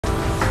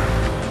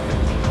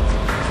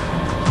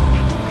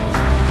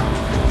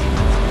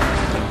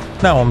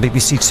Now on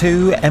BBC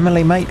Two,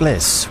 Emily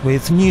Maitlis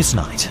with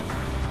Newsnight.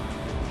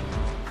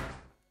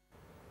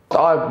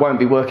 I won't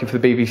be working for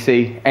the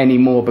BBC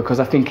anymore because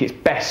I think it's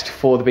best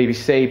for the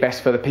BBC,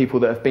 best for the people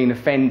that have been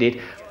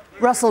offended.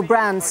 Russell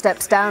Brand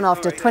steps down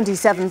after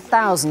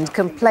 27,000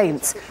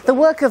 complaints. The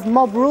work of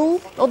mob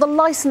rule or the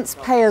licence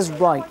payer's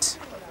right?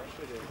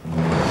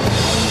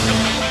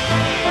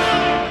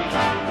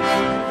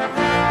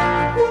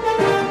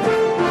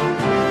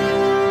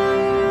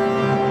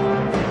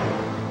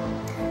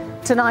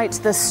 Tonight,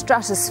 the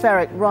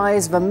stratospheric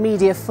rise of a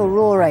media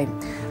furore.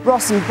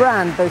 Ross and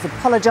Brand both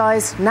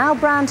apologise. Now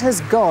Brand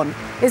has gone.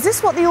 Is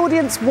this what the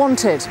audience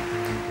wanted?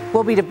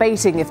 We'll be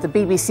debating if the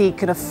BBC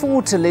can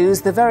afford to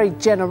lose the very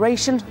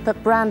generation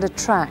that Brand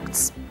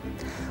attracts.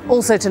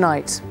 Also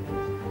tonight,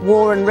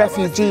 war and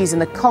refugees in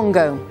the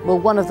Congo. Will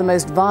one of the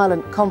most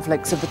violent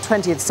conflicts of the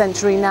 20th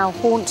century now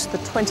haunt the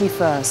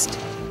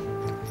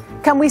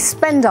 21st? Can we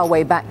spend our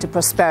way back to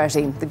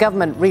prosperity? The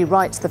government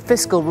rewrites the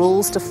fiscal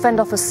rules to fend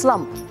off a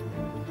slump.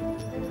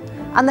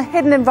 And the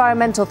hidden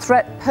environmental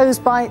threat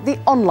posed by the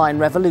online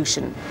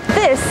revolution.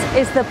 This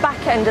is the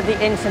back end of the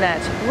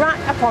internet, rack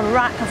upon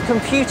rack of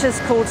computers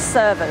called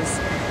servers.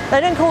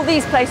 They don't call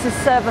these places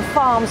server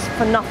farms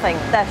for nothing.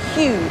 They're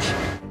huge.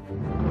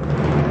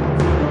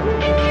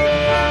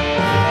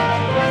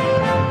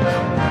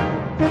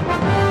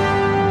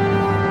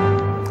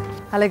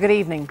 Hello, good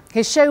evening.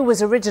 His show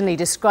was originally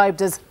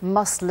described as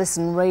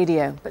must-listen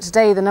radio, but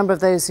today the number of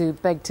those who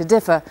beg to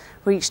differ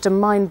reached a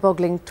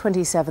mind-boggling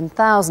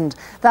 27,000.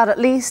 That, at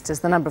least,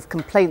 is the number of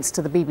complaints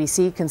to the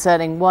BBC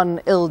concerning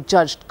one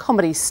ill-judged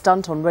comedy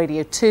stunt on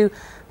Radio 2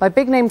 by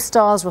big-name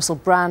stars Russell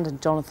Brand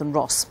and Jonathan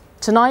Ross.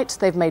 Tonight,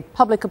 they've made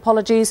public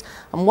apologies,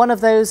 and one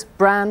of those,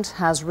 Brand,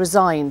 has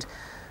resigned.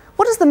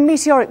 What does the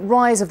meteoric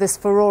rise of this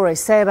furore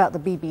say about the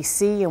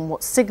BBC, and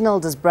what signal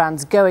does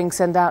Brand's going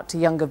send out to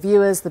younger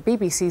viewers the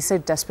BBC is so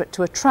desperate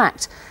to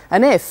attract?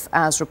 And if,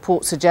 as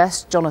reports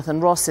suggest, Jonathan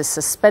Ross is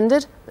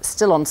suspended, but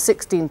still on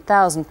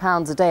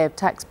 £16,000 a day of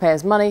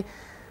taxpayers' money,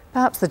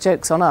 perhaps the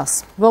joke's on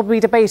us. We'll be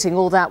debating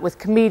all that with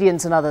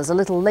comedians and others a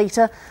little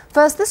later.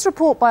 First, this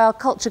report by our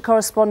culture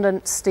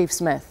correspondent, Steve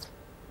Smith.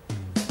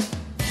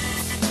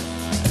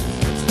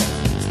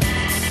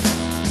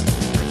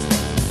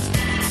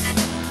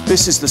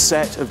 This is the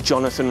set of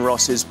Jonathan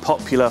Ross's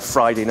popular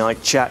Friday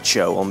night chat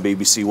show on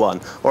BBC One,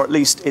 or at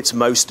least it's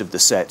most of the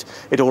set.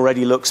 It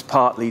already looks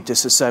partly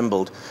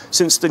disassembled,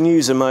 since the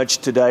news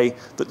emerged today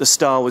that the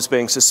star was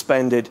being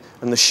suspended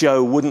and the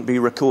show wouldn't be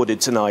recorded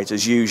tonight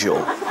as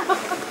usual.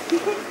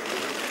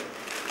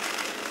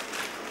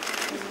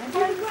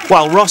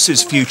 While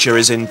Ross's future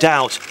is in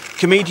doubt,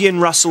 comedian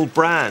Russell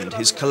Brand,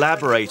 his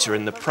collaborator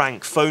in the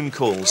prank phone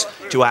calls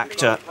to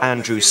actor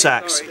Andrew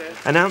Sachs,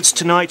 announced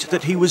tonight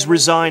that he was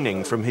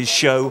resigning from his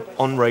show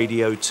on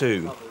Radio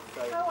 2.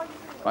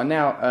 I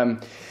now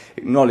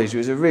acknowledge it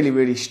was a really,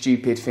 really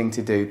stupid thing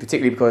to do,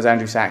 particularly because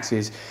Andrew Sachs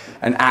is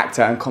an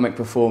actor and comic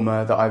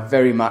performer that I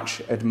very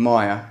much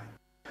admire.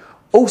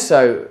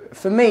 Also,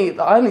 for me,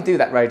 I only do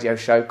that radio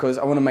show because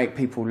I want to make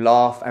people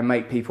laugh and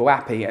make people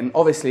happy, and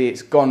obviously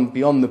it's gone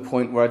beyond the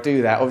point where I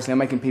do that. Obviously I'm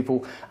making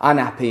people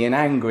unhappy and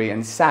angry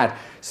and sad,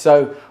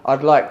 so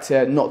I'd like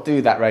to not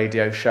do that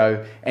radio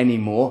show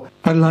anymore.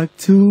 I'd like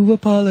to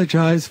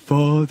apologise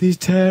for these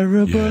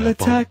terrible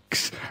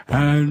attacks,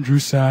 Andrew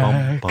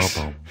Sachs.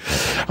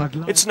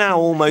 It's now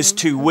almost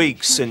 2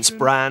 weeks since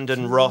Brand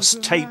and Ross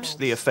taped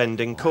the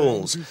offending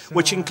calls,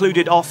 which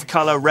included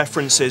off-colour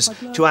references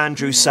to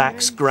Andrew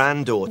Sachs'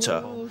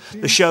 granddaughter.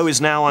 The show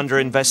is now under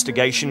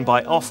investigation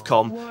by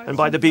Ofcom and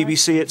by the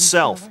BBC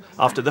itself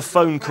after the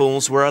phone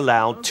calls were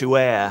allowed to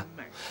air.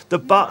 The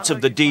butt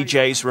of the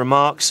DJ's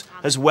remarks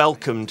has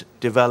welcomed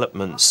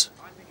developments.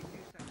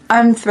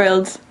 I'm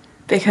thrilled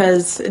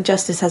because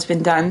justice has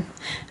been done,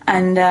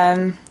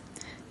 and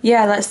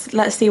yeah,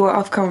 let's see what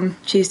Ofcom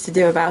choose to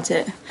do about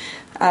it.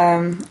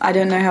 I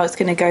don't know how it's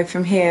going to go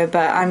from here,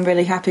 but I'm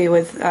really happy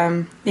with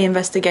the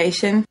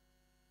investigation.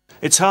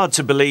 It's hard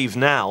to believe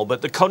now,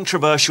 but the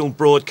controversial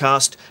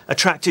broadcast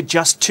attracted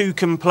just 2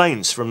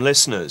 complaints from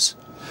listeners.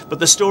 But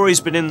the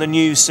story's been in the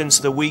news since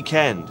the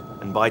weekend,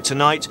 and by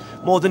tonight,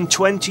 more than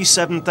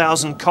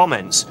 27,000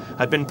 comments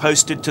had been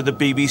posted to the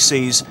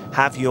BBC's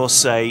Have Your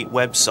Say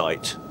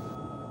website.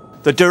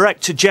 The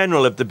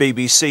Director-General of the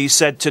BBC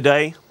said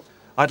today,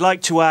 "I'd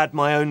like to add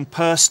my own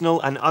personal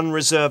and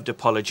unreserved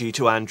apology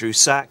to Andrew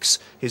Sachs,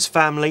 his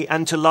family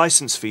and to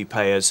licence fee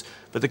payers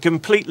for the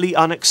completely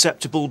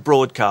unacceptable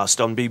broadcast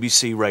on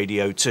BBC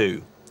Radio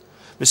 2.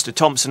 Mr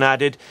Thompson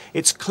added,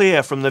 "It's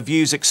clear from the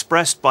views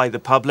expressed by the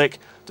public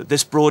that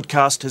this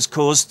broadcast has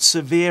caused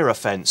severe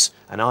offence,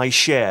 and I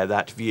share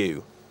that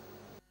view."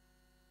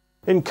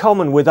 In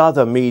common with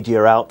other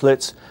media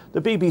outlets,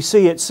 the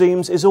BBC, it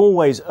seems, is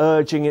always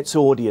urging its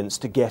audience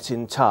to get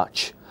in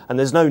touch. And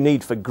there's no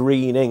need for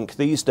green ink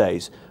these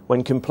days,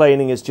 when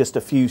complaining is just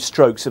a few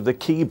strokes of the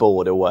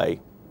keyboard away.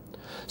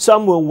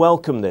 Some will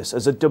welcome this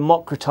as a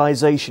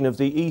democratisation of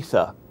the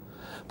ether,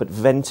 but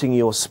venting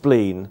your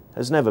spleen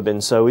has never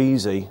been so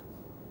easy.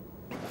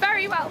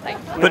 Very well, thank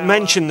you. But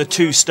mention the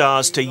two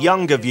stars to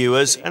younger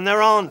viewers and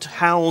there aren't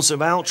howls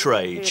of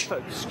outrage.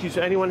 Excuse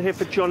me, anyone here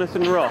for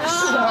Jonathan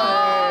Ross?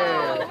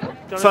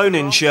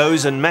 Phone-in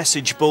shows and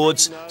message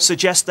boards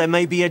suggest there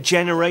may be a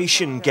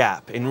generation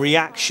gap in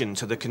reaction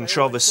to the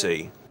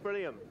controversy.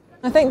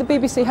 I think the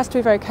BBC has to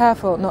be very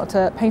careful not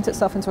to paint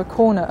itself into a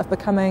corner of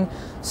becoming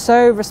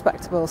so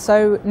respectable,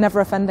 so never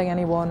offending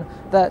anyone,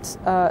 that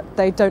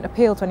they don't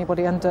appeal to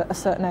anybody under a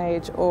certain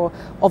age or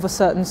of a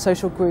certain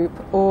social group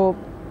or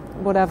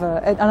whatever.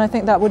 And I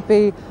think that would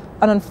be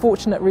an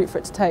unfortunate route for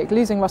it to take.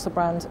 Losing Russell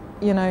Brand,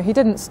 you know, he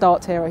didn't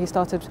start here. He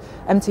started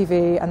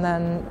MTV and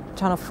then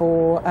Channel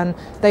 4, and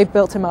they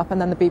built him up,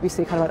 and then the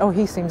BBC kind of went, oh,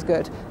 he seems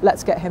good,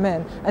 let's get him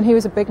in. And he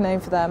was a big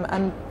name for them,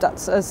 and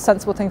that's a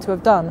sensible thing to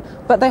have done.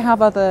 But they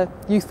have other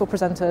youthful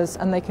presenters,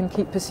 and they can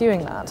keep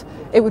pursuing that.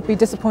 It would be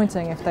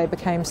disappointing if they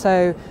became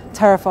so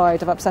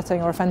terrified of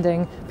upsetting or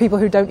offending people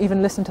who don't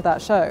even listen to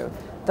that show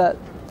that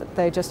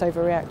they just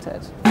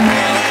overreacted.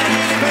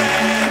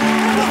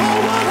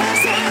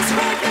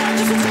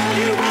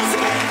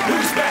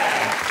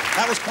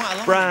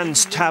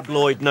 Brand's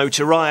tabloid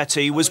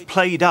notoriety was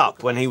played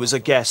up when he was a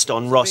guest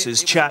on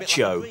Ross's chat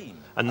show,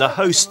 and the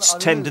host's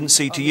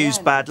tendency to use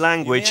bad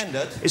language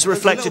is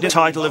reflected in the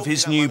title of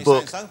his new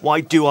book,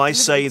 Why Do I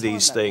Say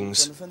These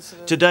Things?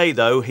 Today,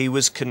 though, he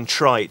was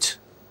contrite.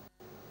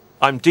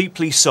 I'm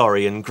deeply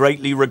sorry and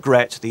greatly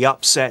regret the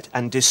upset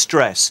and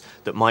distress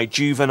that my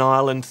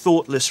juvenile and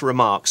thoughtless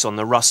remarks on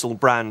the Russell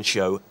Brand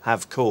show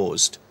have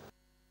caused.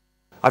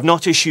 I've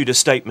not issued a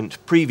statement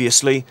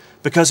previously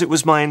because it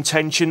was my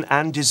intention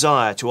and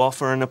desire to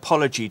offer an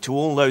apology to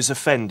all those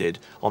offended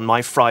on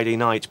my Friday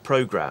night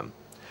programme.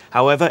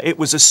 However, it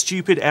was a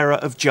stupid error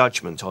of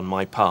judgment on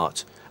my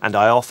part, and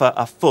I offer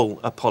a full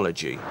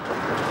apology.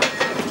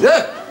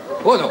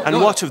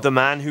 And what of the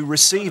man who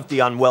received the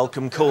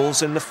unwelcome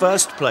calls in the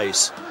first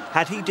place?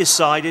 Had he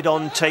decided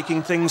on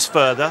taking things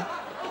further?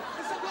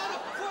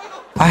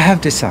 I have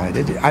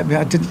decided.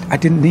 I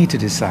didn't need to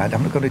decide.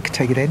 I'm not going to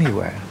take it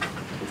anywhere.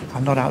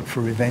 I'm not out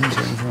for revenge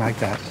or anything like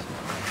that.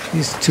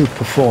 These two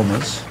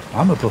performers,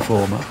 I'm a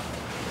performer,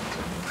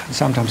 and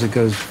sometimes it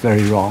goes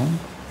very wrong,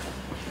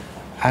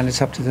 and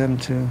it's up to them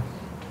to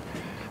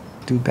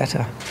do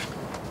better.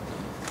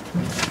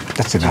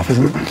 That's enough,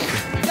 isn't it?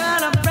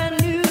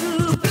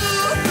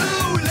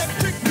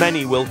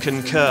 Many will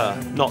concur,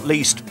 not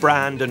least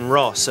Brand and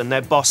Ross and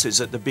their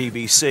bosses at the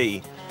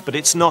BBC. But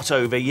it's not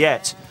over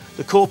yet.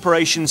 The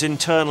corporation's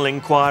internal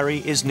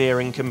inquiry is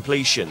nearing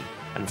completion,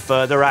 and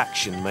further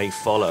action may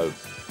follow.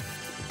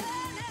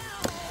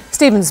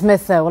 Stephen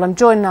Smith there. Well, I'm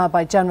joined now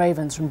by Jan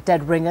Ravens from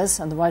Dead Ringers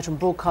and the writer and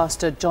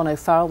broadcaster John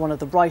O'Farrell, one of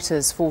the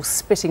writers for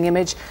Spitting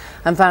Image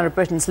and founder of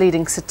Britain's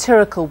leading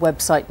satirical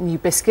website New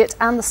Biscuit,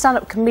 and the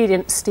stand-up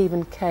comedian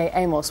Stephen K.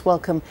 Amos.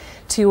 Welcome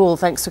to you all.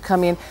 Thanks for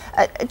coming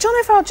in. John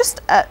O'Farrell,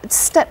 just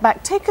step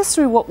back. Take us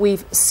through what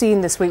we've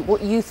seen this week,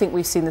 what you think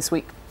we've seen this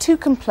week. 2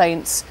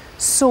 complaints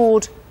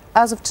soared,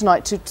 as of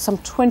tonight, to some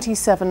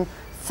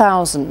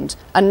 27,000,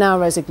 and now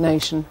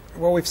resignation.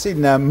 Well, we've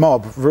seen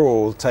mob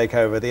rule take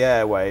over the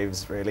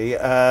airwaves, really.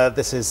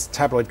 This is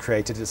tabloid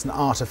created. It's an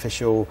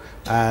artificial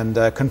and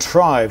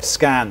contrived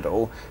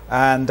scandal,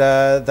 and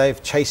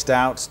they've chased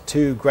out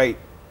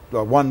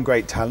one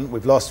great talent.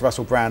 We've lost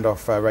Russell Brand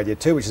off Radio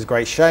 2, which is a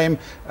great shame,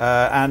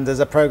 and there's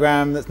a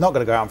programme that's not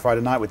going to go out on Friday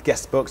night with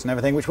guest books and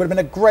everything, which would have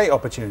been a great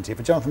opportunity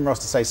for Jonathan Ross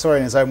to say sorry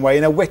in his own way,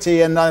 in a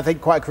witty and I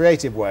think quite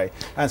creative way.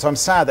 And so I'm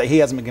sad that he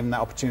hasn't been given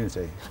that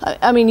opportunity.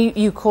 I mean,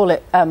 you call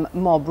it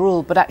mob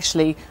rule, but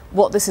actually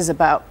what this is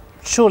about,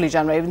 surely,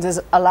 Jan Ravens, is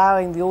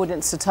allowing the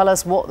audience to tell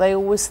us what they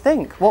always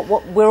think. What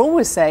we're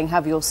always saying,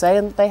 have your say,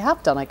 and they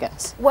have done, I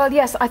guess. Well,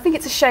 yes, I think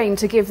it's a shame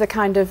to give the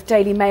kind of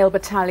Daily Mail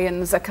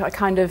battalions a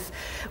kind of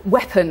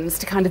weapons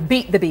to kind of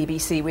beat the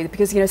BBC with,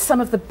 because, you know,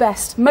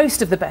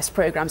 most of the best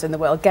programmes in the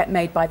world get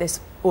made by this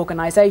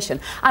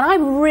organisation. And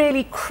I'm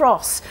really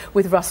cross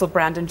with Russell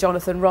Brand and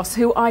Jonathan Ross,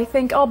 who I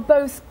think are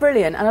both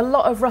brilliant. And a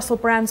lot of Russell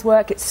Brand's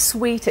work, it's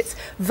sweet, it's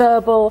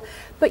verbal,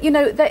 but, you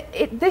know,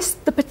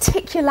 the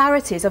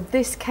particularities of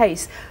this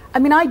case, I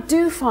mean, I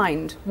do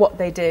find what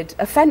they did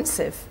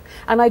offensive,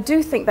 and I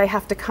do think they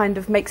have to kind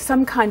of make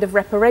some kind of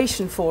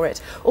reparation for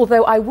it.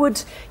 Although I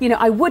would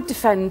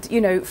defend,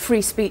 you know,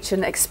 free speech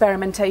and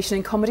experimentation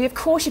in comedy. Of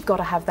course you've got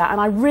to have that,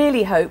 and I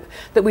really hope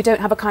that we don't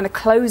have a kind of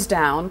close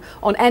down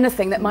on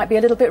anything that might be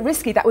a little bit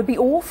risky. That would be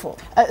awful.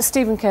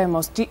 Stephen K.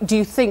 Amos, do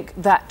you think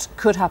that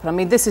could happen? I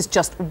mean, this is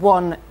just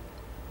one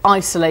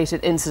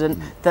isolated incident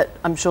that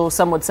I'm sure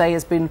some would say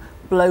has been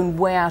blown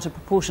way out of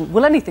proportion.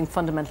 Will anything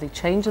fundamentally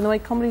change in the way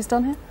comedy's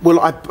done here? Well,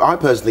 I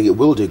personally think it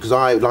will do, because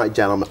I, like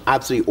Jan, I'm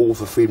absolutely all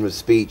for freedom of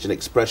speech and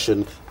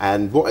expression.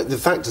 And what the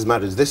fact of the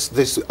matter is,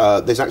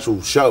 this actual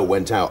show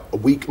went out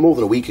more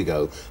than a week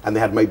ago, and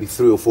they had maybe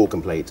 3 or 4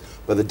 complaints.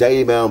 But the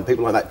Daily Mail and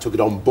people like that took it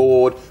on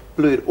board,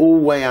 blew it all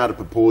way out of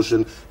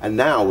proportion. And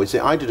now,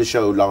 I did a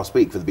show last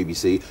week for the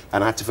BBC,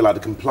 and I had to fill out a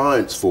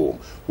compliance form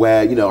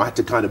where, you know, I had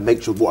to kind of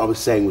make sure what I was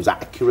saying was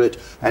accurate.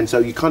 And so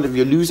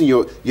you're losing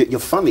you're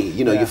funny,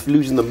 you know, you're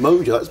losing the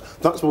mojo.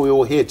 That's what we're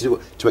all here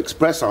to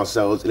express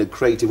ourselves in a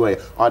creative way.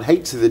 I'd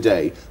hate to the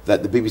day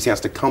that the BBC has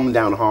to come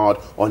down hard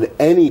on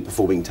any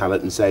performing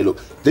talent and say, look,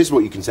 this is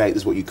what you can say,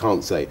 this is what you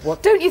can't say.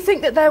 Don't you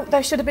think that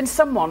there should have been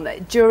someone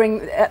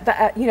during,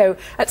 you know,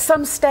 at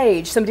some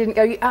stage, somebody didn't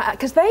go,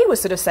 because they were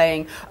sort of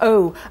saying,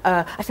 oh,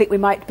 I think we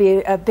might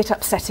be a bit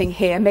upsetting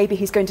here, maybe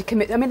he's going to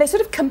commit. I mean, they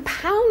sort of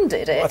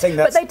compounded it,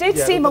 but they did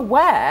seem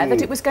aware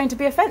that it was going to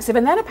be offensive.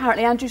 And then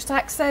apparently Andrew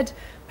Sachs said,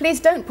 please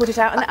don't put it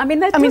out. And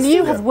I mean,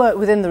 you have worked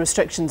within the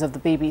restrictions of the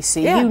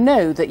BBC. Yeah. You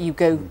know that you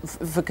go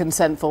for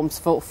consent forms,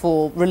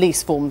 for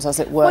release forms, as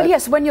it were. Well,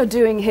 yes, when you're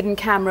doing hidden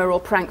camera or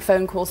prank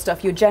phone call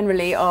stuff, you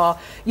generally are,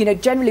 you know,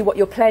 generally what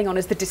you're playing on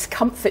is the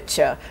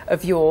discomfiture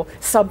of your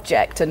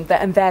subject and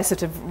their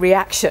sort of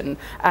reaction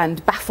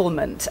and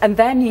bafflement. And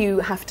then you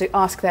have to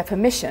ask their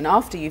permission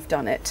after you've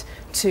done it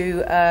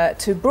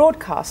to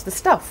broadcast the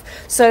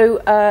stuff.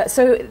 So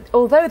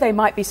although they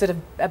might be sort of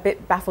a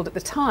bit baffled at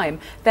the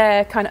time,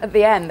 they're kind of at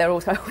the end they're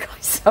also, oh,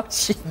 guys,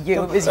 such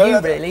you, it was you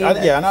really.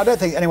 Yeah, and I don't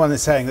think anyone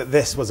is saying that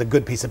this was a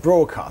good piece of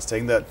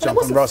broadcasting, that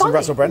Jonathan Ross and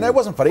Russell Brand. No, it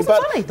wasn't funny,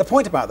 but the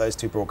point about those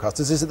two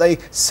broadcasters is that they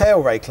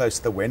sail very close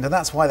to the wind, and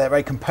that's why they're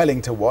very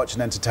compelling to watch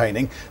and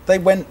entertaining. They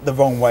went the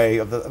wrong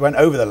way, went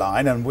over the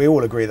line, and we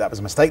all agree that was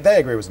a mistake. They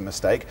agree it was a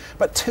mistake,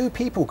 but two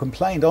people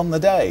complained on the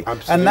day.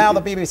 Absolutely. And now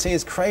the BBC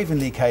has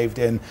cravenly caved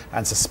in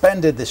and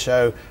suspended the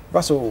show.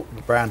 Russell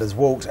Brand has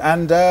walked,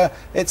 and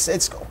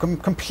it's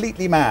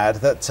completely mad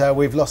that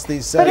we've lost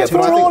these. But if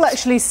we're all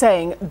actually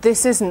saying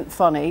this isn't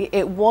funny,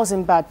 it was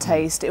in bad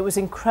taste, it was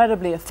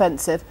incredibly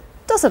offensive,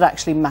 does it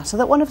actually matter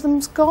that one of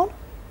them's gone?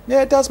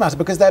 Yeah, it does matter,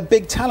 because they're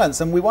big talents,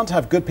 and we want to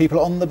have good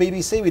people on the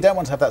BBC. We don't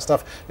want to have that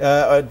stuff.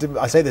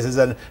 I say this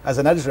as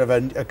an editor of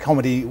a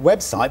comedy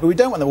website, but we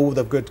don't want all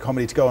the good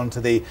comedy to go onto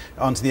the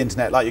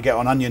internet like you get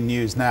on Onion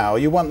News now.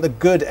 You want the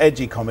good,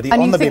 edgy comedy on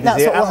the BBC. And you think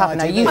that's what will happen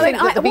now? You think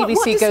that the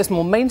BBC goes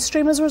more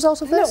mainstream as a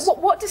result of this? No,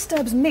 what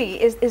disturbs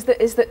me is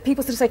that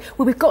people sort of say,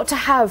 well, we've got to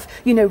have,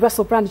 you know,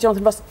 Russell Brand and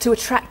Jonathan Ross to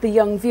attract the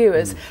young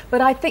viewers. But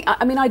I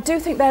do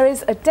think there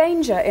is a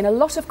danger in a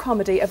lot of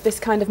comedy of this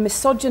kind of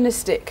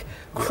misogynistic,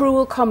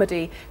 cruel comedy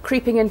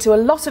creeping into a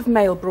lot of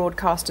male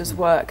broadcasters'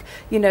 work,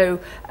 you know,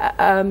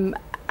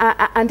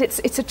 and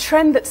it's a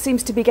trend that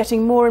seems to be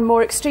getting more and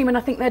more extreme, and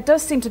I think there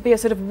does seem to be a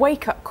sort of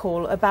wake-up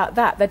call about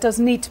that. There does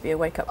need to be a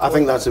wake-up call. I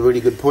think that's a really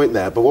good point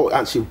there, but what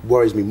actually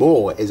worries me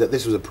more is that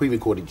this was a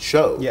pre-recorded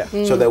show,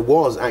 so there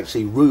was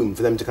actually room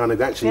for them to kind of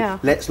actually,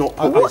 let's not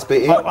put this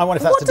bit in. I wonder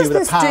if that's to do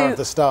with the power of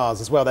the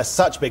stars as well. They're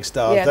such big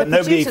stars that the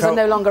producers are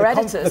no longer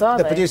editors, are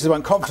they? The producers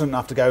weren't confident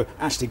enough to go,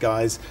 actually,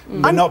 guys,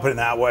 we're not putting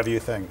that out, whatever you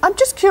think. I'm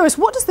just curious,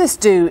 what does this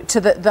do to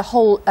the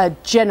whole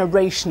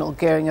generational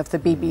gearing of the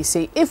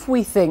BBC? If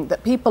we think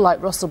that people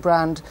like Russell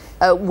Brand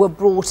were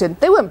brought in,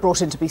 they weren't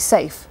brought in to be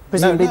safe,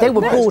 presumably. They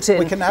were brought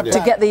in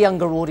to get the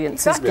younger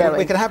audiences going.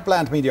 We can have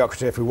bland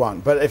mediocrity if we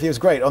want, but if it was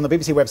great, on the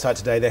BBC website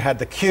today they had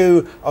the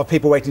queue of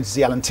people waiting to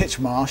see Alan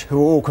Titchmarsh, who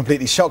were all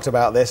completely shocked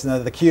about this, and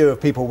then the queue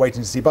of people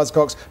waiting to see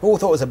Buzzcocks, who all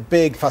thought it was a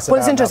big fuss about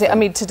Well, it's interesting. nothing. I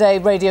mean, today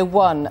Radio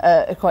 1,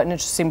 quite an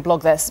interesting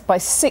blog there, by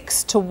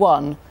 6 to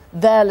 1,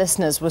 their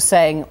listeners were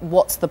saying,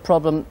 what's the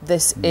problem?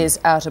 This is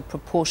out of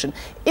proportion.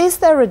 Is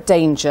there a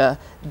danger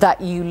that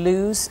you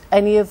lose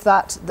any of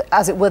that,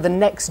 as it were, the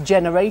next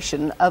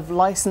generation of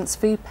licence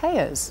fee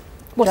payers?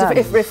 What,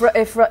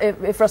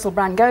 if Russell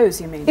Brand goes,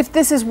 you mean? If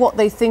this is what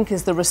they think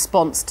is the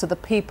response to the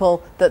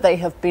people that they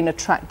have been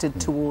attracted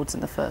towards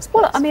in the first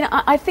place? Well, I mean,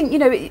 I think, you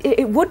know,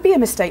 it would be a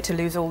mistake to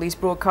lose all these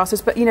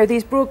broadcasters, but, you know,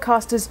 these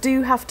broadcasters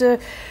do have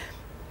to...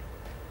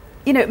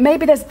 You know,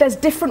 maybe there's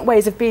different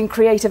ways of being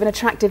creative and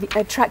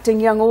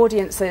attracting young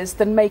audiences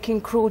than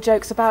making cruel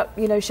jokes about,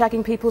 you know,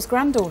 shagging people's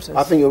granddaughters.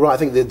 I think you're right. I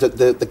think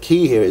the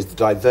key here is the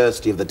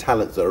diversity of the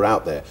talents that are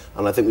out there,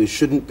 and I think we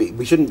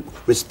shouldn't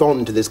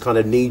respond to this kind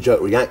of knee-jerk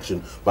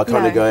reaction by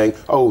kind of going,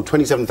 oh,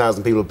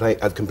 27,000 people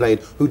have complained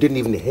who didn't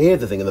even hear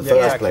the thing in the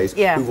first place,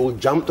 who've all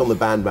jumped on the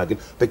bandwagon,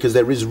 because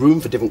there is room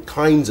for different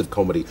kinds of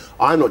comedy.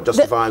 I'm not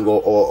justifying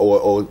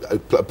or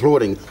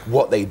applauding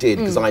what they did,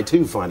 because I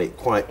too find it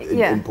quite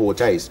in poor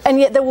taste. And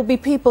yet there will be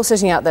people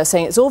sitting out there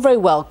saying it's all very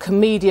well,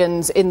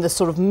 comedians in the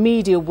sort of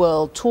media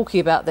world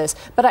talking about this,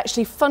 but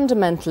actually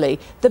fundamentally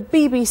the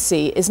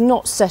BBC is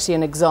not setting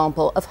an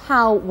example of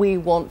how we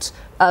want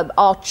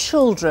our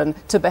children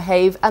to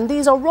behave, and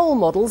these are role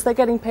models. They're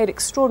getting paid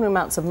extraordinary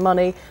amounts of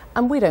money,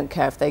 and we don't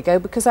care if they go,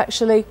 because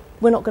actually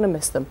we're not going to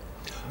miss them.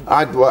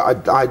 I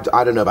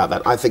don't know about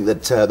that. I think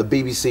that the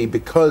BBC,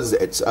 because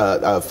it's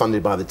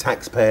funded by the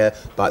taxpayer,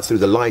 through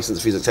the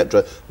licence fees,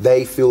 etc.,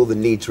 they feel the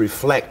need to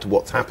reflect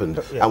what's happened.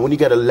 Yeah. And when you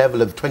get a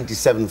level of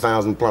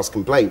 27,000 plus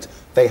complaints,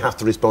 they have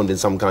to respond in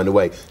some kind of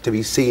way to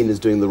be seen as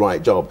doing the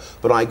right job.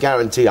 But I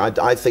guarantee,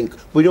 I think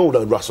we all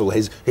know Russell,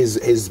 his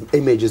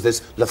image is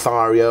this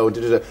Lothario,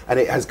 and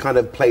it has kind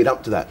of played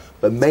up to that.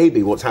 But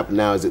maybe what's happened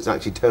now is it's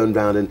actually turned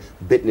around and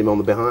bitten him on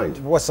the behind.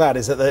 What's sad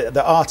is that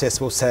the artists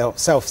will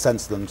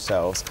self-censor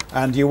themselves,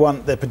 and you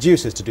want the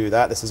producers to do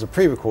that. This is a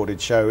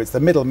pre-recorded show. It's the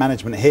middle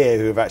management here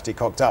who have actually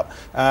cocked up.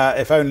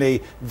 If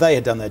only they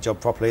had done their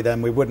job properly,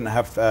 then we wouldn't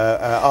have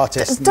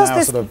artists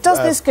does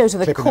this go to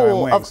the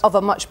core of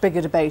a much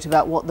bigger debate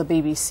about what the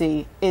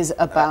BBC is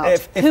about,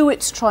 who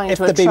it's trying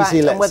to attract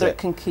and whether it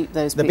can keep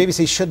those people? The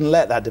BBC shouldn't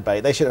let that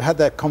debate. They should have had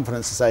their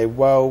confidence to say,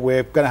 well,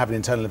 we're going to have an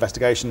internal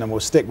investigation and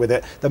we'll stick with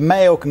it. The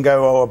Mail can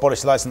go, oh,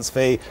 abolish the licence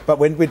fee, but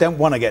we don't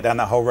want to get down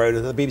that whole road.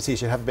 The BBC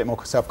should have a bit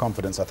more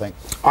self-confidence, I think.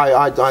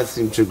 I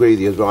seem to agree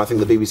with you as well. I think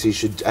the BBC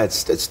should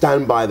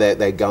stand by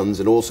their guns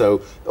and also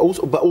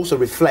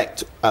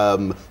reflect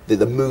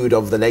the mood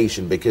of the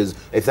nation, because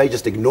if they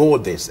just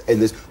ignored this,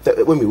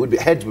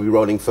 heads would be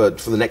rolling for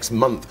the next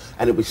month,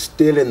 and it would be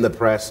still in the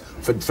press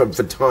for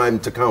time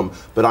to come.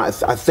 But I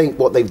think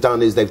what they've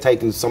done is they've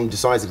taken some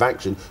decisive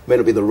action. May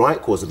not be the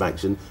right course of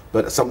action,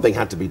 but something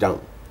had to be done.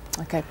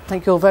 OK,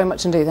 thank you all very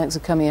much indeed. Thanks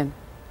for coming in.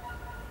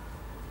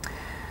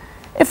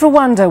 If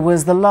Rwanda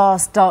was the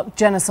last dark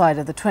genocide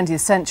of the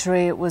 20th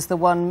century, it was the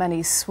one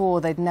many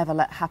swore they'd never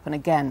let happen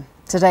again.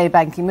 Today,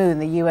 Ban Ki-moon,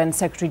 the UN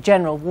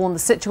Secretary-General, warned the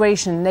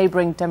situation in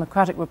neighbouring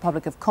Democratic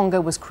Republic of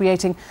Congo was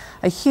creating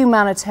a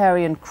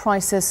humanitarian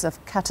crisis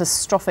of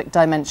catastrophic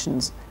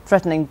dimensions,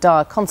 threatening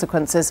dire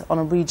consequences on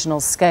a regional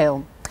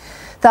scale.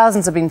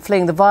 Thousands have been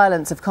fleeing the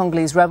violence of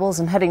Congolese rebels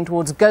and heading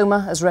towards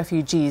Goma as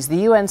refugees.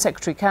 The UN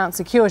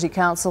Security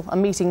Council are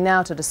meeting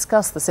now to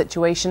discuss the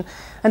situation.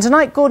 And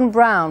tonight, Gordon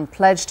Brown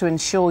pledged to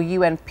ensure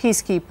UN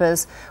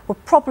peacekeepers were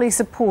properly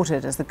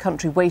supported as the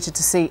country waited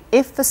to see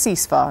if the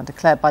ceasefire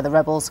declared by the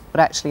rebels would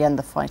actually end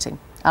the fighting.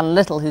 Alan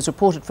Little, who's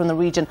reported from the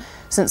region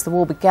since the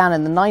war began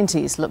in the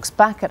 90s, looks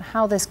back at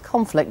how this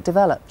conflict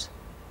developed.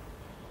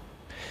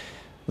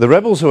 The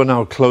rebels who are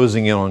now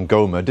closing in on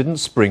Goma didn't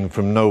spring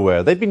from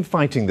nowhere. They've been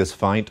fighting this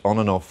fight on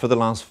and off for the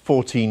last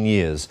 14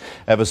 years,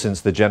 ever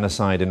since the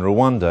genocide in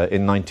Rwanda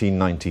in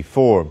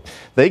 1994.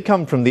 They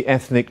come from the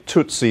ethnic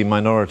Tutsi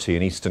minority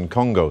in eastern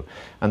Congo,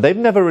 and they've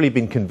never really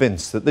been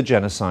convinced that the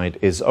genocide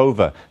is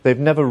over. They've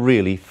never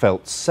really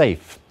felt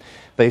safe.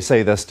 They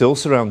say they're still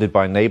surrounded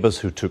by neighbours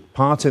who took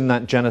part in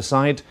that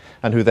genocide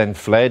and who then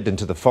fled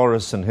into the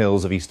forests and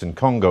hills of eastern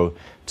Congo,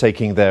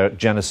 taking their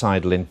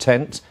genocidal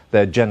intent,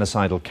 their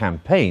genocidal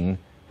campaign,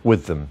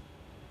 with them.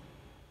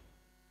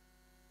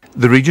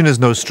 The region is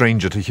no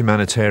stranger to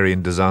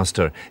humanitarian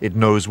disaster. It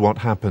knows what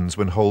happens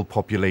when whole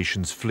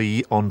populations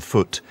flee on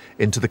foot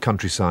into the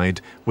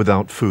countryside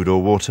without food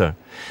or water.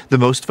 The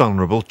most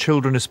vulnerable,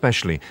 children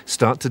especially,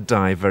 start to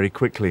die very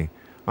quickly.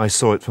 I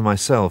saw it for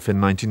myself in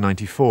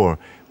 1994,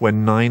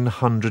 when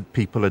 900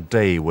 people a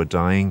day were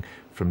dying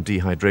from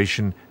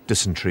dehydration,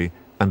 dysentery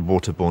and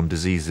waterborne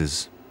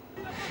diseases.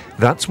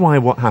 That's why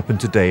what happened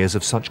today is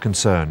of such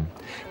concern.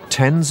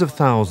 Tens of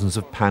thousands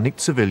of panicked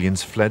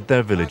civilians fled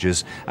their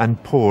villages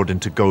and poured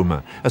into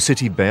Goma, a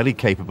city barely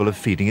capable of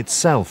feeding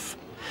itself.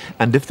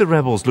 And if the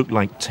rebels look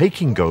like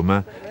taking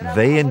Goma,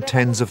 they and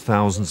tens of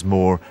thousands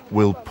more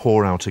will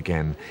pour out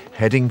again,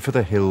 heading for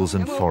the hills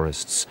and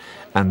forests.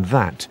 And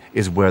that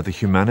is where the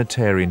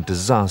humanitarian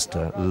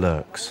disaster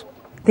lurks.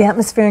 The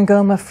atmosphere in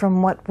Goma,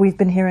 from what we've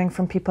been hearing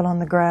from people on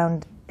the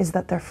ground, is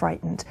that they're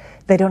frightened.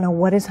 They don't know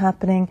what is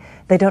happening.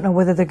 They don't know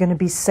whether they're going to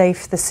be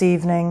safe this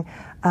evening.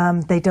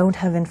 They don't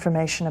have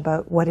information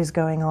about what is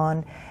going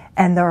on.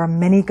 And there are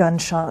many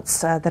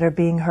gunshots that are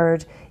being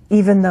heard.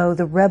 Even though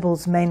the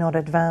rebels may not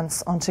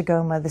advance onto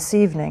Goma this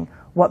evening,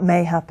 what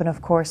may happen,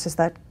 of course, is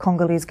that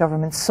Congolese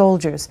government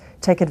soldiers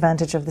take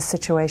advantage of the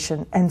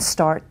situation and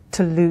start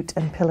to loot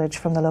and pillage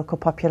from the local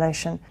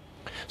population.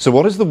 So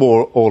what is the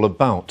war all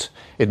about?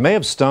 It may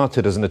have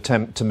started as an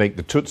attempt to make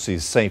the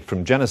Tutsis safe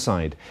from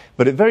genocide,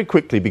 but it very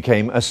quickly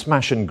became a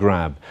smash and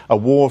grab, a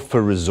war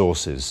for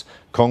resources.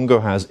 Congo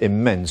has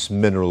immense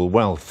mineral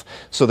wealth,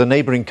 so the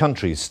neighbouring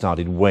countries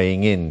started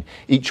weighing in,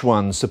 each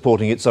one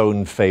supporting its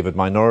own favoured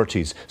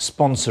minorities,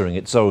 sponsoring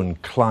its own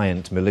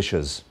client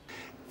militias.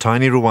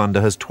 Tiny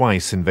Rwanda has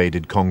twice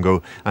invaded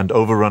Congo and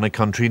overrun a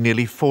country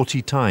nearly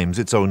 40 times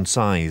its own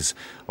size,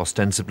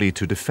 ostensibly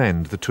to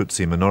defend the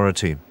Tutsi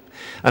minority.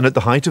 And at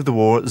the height of the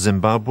war,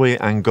 Zimbabwe,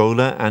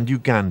 Angola and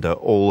Uganda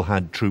all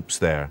had troops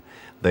there.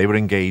 They were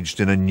engaged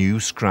in a new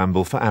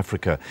scramble for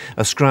Africa,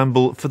 a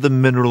scramble for the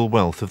mineral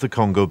wealth of the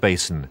Congo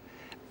Basin,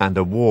 and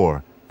a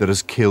war that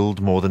has killed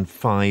more than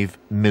 5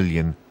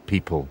 million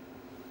people.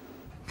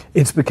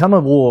 It's become a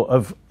war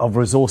of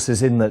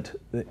resources, in that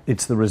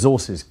it's the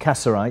resources,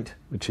 cassiterite,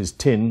 which is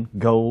tin,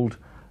 gold,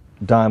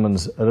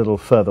 diamonds a little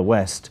further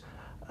west,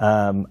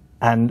 and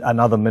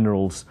other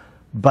minerals.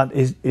 But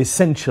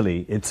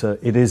essentially, it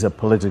is a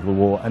political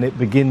war, and it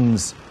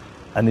begins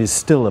and is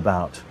still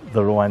about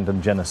the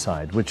Rwandan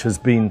genocide, which has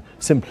been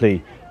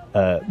simply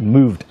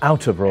moved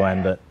out of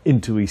Rwanda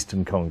into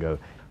Eastern Congo.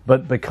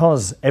 But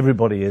because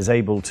everybody is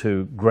able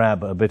to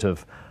grab a bit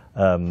of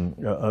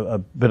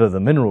the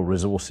mineral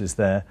resources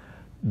there,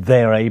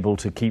 they're able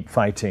to keep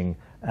fighting,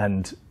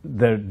 and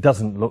there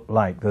doesn't look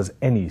like there's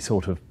any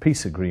sort of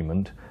peace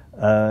agreement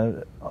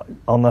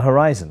on the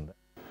horizon.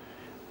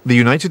 The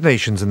United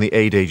Nations and the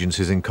aid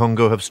agencies in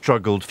Congo have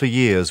struggled for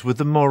years with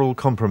the moral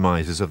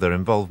compromises of their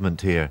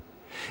involvement here.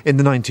 In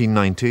the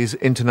 1990s,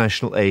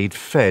 international aid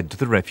fed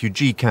the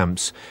refugee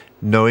camps,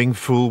 knowing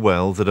full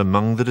well that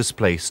among the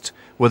displaced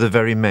were the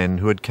very men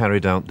who had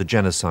carried out the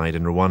genocide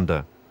in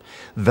Rwanda.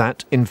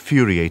 That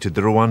infuriated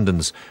the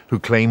Rwandans, who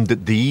claimed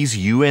that these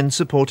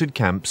UN-supported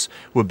camps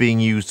were being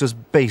used as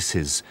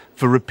bases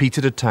for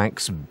repeated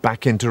attacks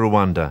back into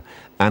Rwanda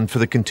and for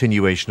the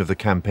continuation of the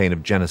campaign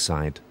of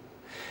genocide.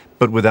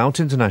 But without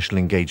international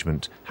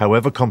engagement,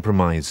 however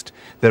compromised,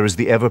 there is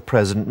the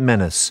ever-present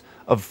menace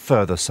of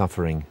further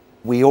suffering.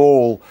 We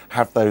all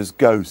have those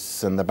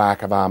ghosts in the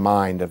back of our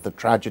mind of the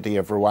tragedy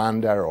of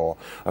Rwanda or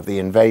of the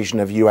invasion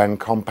of UN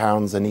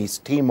compounds in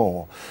East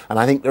Timor. And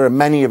I think there are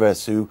many of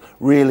us who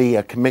really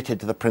are committed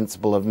to the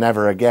principle of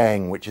never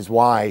again, which is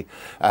why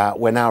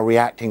we're now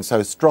reacting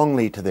so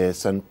strongly to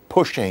this and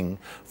pushing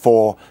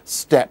for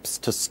steps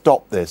to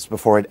stop this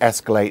before it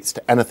escalates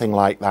to anything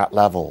like that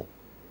level.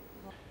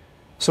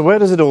 So where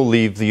does it all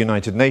leave the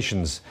United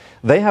Nations?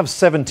 They have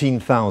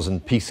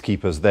 17,000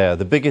 peacekeepers there,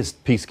 the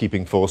biggest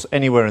peacekeeping force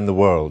anywhere in the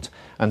world.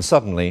 And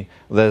suddenly,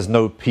 there's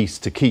no peace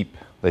to keep.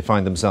 They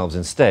find themselves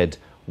instead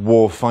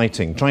war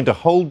fighting, trying to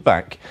hold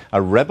back a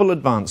rebel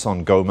advance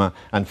on Goma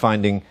and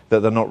finding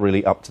that they're not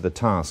really up to the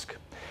task.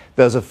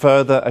 There's a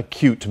further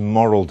acute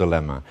moral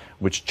dilemma,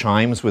 which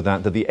chimes with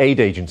that the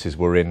aid agencies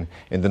were in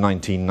the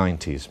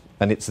 1990s.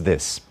 And it's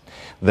this.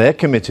 They're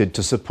committed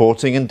to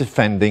supporting and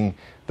defending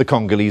the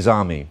Congolese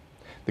army.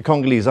 The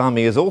Congolese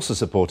army is also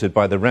supported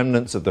by the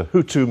remnants of the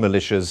Hutu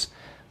militias,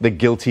 the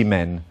guilty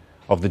men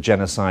of the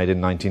genocide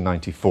in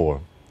 1994.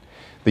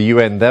 The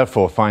UN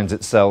therefore finds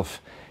itself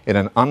in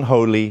an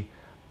unholy,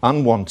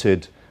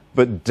 unwanted,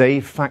 but de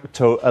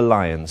facto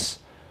alliance,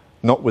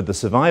 not with the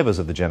survivors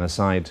of the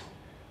genocide,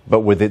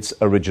 but with its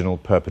original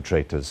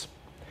perpetrators.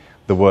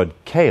 The word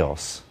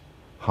chaos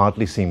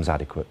hardly seems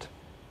adequate.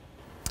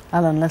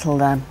 Alan Little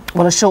there.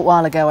 Well, a short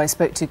while ago I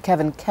spoke to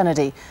Kevin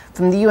Kennedy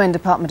from the UN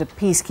Department of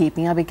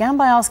Peacekeeping. I began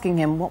by asking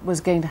him what was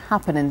going to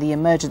happen in the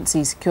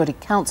Emergency Security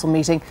Council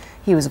meeting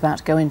he was about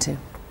to go into.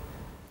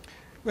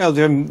 Well,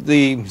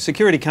 the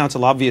Security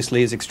Council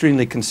obviously is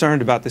extremely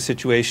concerned about the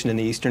situation in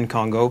the Eastern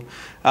Congo.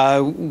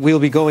 We'll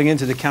be going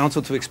into the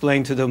Council to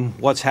explain to them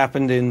what's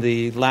happened in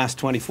the last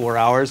 24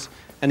 hours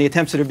and the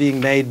attempts that are being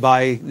made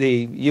by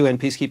the UN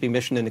peacekeeping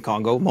mission in the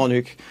Congo,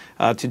 MONUC,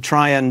 to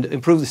try and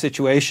improve the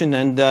situation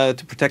and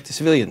to protect the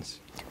civilians.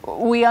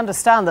 We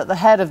understand that the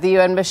head of the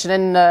UN mission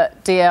in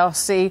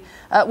DRC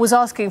was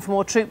asking for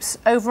more troops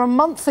over a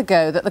month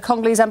ago, that the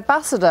Congolese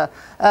ambassador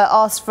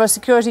asked for a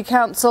Security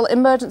Council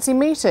emergency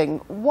meeting.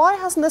 Why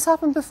hasn't this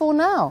happened before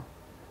now?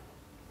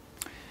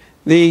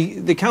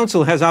 The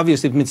Council has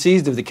obviously been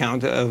seized of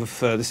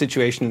the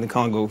situation in the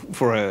Congo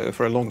for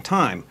a long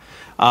time.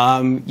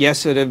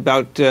 Yes, at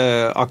about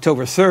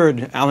October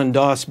 3rd, Alan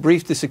Doss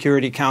briefed the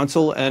Security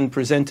Council and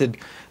presented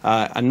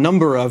a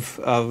number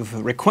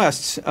of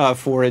requests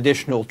for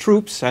additional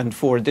troops and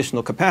for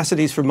additional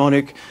capacities for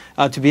MONUC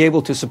to be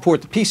able to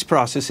support the peace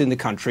process in the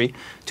country,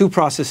 two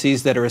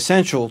processes that are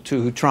essential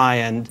to try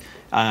and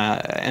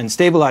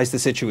stabilize the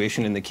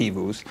situation in the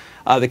Kivus.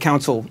 The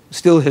Council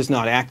still has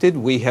not acted.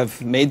 We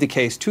have made the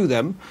case to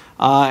them,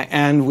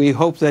 and we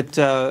hope that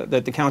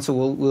the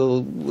Council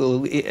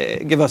will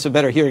give us a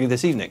better hearing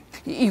this evening.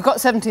 You've got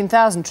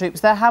 17,000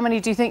 troops there. How many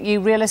do you think you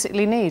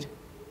realistically need?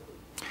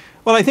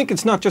 Well, I think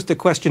it's not just a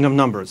question of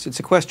numbers. It's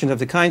a question of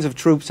the kinds of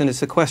troops, and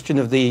it's a question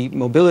of the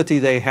mobility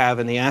they have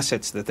and the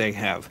assets that they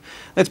have.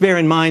 Let's bear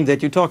in mind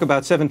that you talk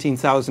about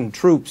 17,000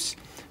 troops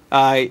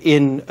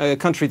in a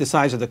country the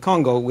size of the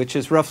Congo, which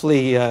is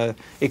roughly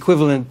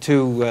equivalent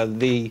to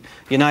the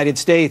United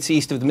States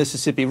east of the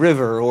Mississippi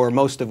River or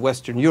most of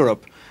Western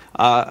Europe.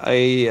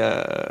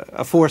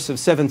 A force of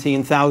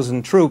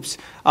 17,000 troops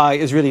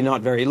is really not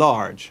very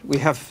large. We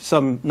have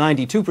some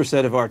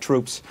 92% of our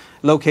troops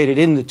located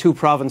in the two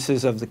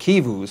provinces of the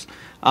Kivus.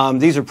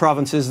 These are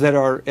provinces that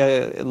are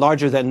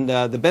larger than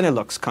the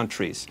Benelux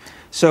countries.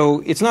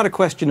 So it's not a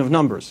question of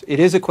numbers.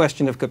 It is a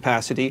question of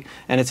capacity,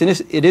 and it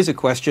is a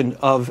question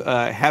of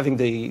having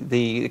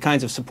the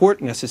kinds of support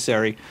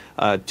necessary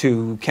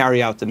to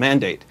carry out the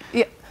mandate.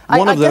 Yeah.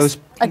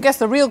 I guess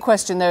the real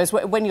question there is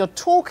when you're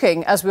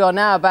talking, as we are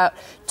now, about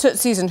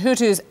Tutsis and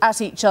Hutus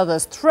at each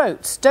other's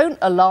throats, don't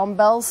alarm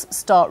bells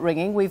start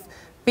ringing? We've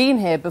been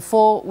here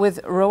before with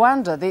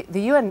Rwanda.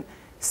 The UN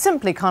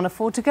simply can't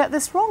afford to get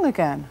this wrong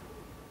again.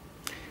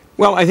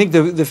 Well, I think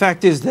the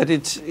fact is that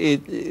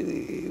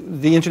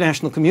the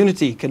international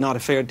community cannot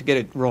afford to get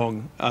it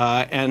wrong,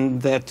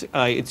 and that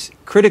it's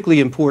critically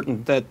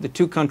important that the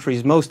two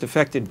countries most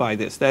affected by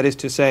this, that is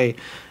to say,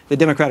 the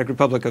Democratic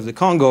Republic of the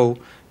Congo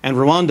and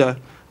Rwanda,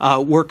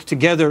 work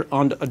together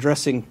on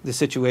addressing the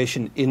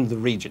situation in the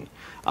region.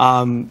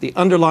 The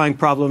underlying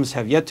problems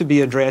have yet to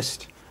be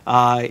addressed.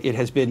 It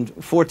has been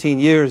 14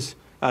 years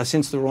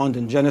since the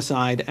Rwandan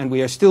genocide, and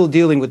we are still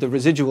dealing with the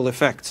residual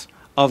effects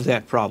of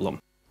that problem.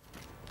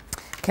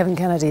 Kevin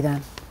Kennedy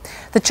then.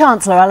 The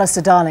Chancellor,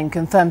 Alistair Darling,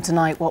 confirmed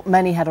tonight what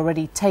many had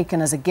already taken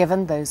as a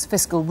given. Those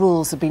fiscal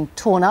rules have been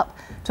torn up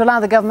to allow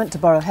the government to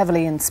borrow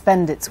heavily and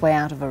spend its way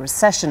out of a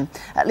recession.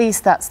 At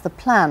least that's the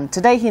plan.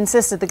 Today he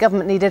insisted the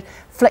government needed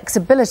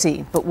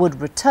flexibility but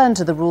would return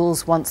to the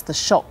rules once the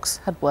shocks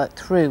had worked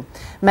through.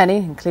 Many,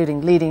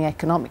 including leading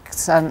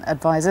economics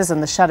advisers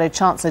and the Shadow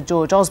Chancellor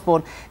George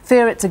Osborne,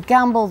 fear it's a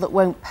gamble that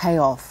won't pay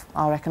off.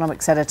 Our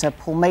economics editor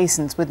Paul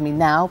Mason's with me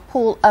now.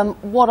 Paul,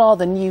 what are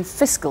the new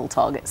fiscal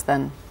targets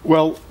then?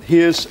 Well,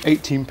 here's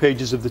 18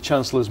 pages of the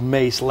Chancellor's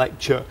Mace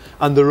lecture,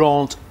 and there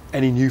aren't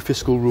any new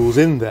fiscal rules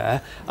in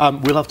there.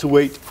 We'll have to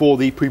wait for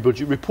the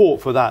pre-budget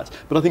report for that.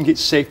 But I think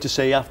it's safe to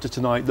say after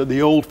tonight that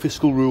the old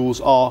fiscal rules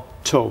are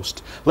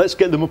toast. Let's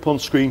get them up on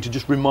screen to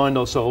just remind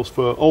ourselves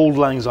for old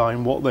lang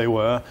syne what they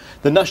were.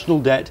 The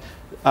national debt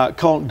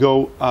can't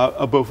go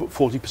above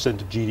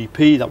 40% of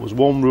GDP. That was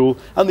one rule.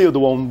 And the other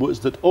one was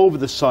that over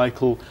the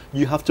cycle,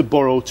 you have to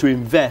borrow to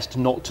invest,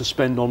 not to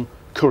spend on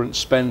current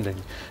spending.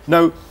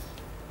 Now,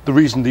 the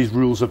reason these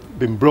rules have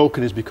been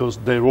broken is because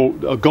they're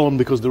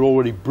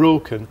already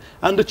broken.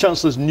 And the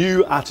Chancellor's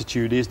new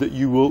attitude is that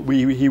he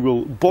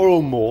will borrow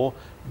more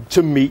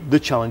to meet the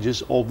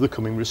challenges of the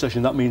coming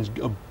recession. That means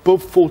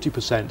above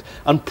 40%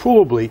 and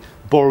probably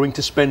borrowing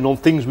to spend on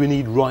things we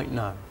need right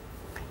now.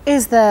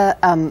 Is there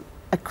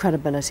a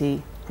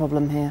credibility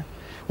problem here?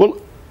 Well,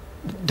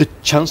 the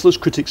Chancellor's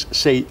critics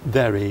say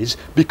there is,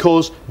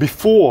 because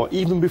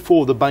even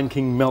before the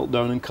banking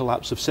meltdown and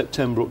collapse of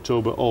September,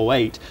 October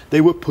 2008,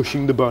 they were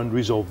pushing the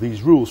boundaries of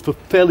these rules for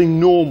fairly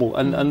normal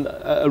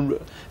and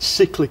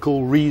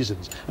cyclical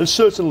reasons. And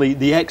certainly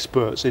the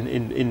experts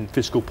in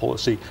fiscal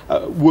policy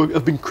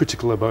have been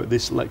critical about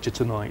this lecture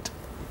tonight.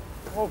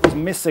 What was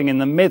missing in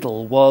the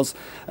middle was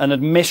an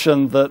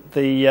admission that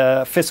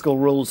the fiscal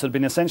rules had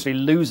been essentially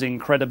losing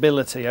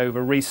credibility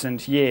over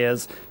recent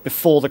years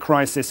before the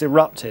crisis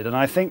erupted. And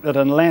I think that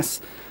unless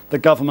the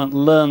government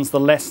learns the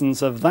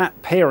lessons of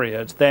that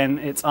period, then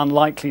it's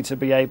unlikely to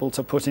be able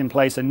to put in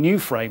place a new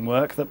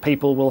framework that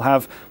people will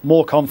have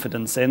more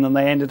confidence in than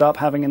they ended up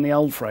having in the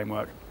old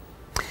framework.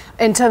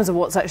 In terms of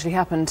what's actually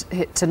happened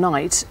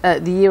tonight,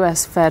 the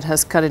US Fed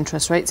has cut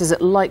interest rates. Is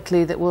it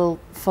likely that we'll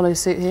follow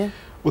suit here?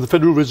 Well, the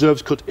Federal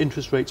Reserve's cut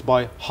interest rates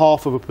by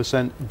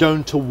 0.5%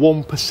 down to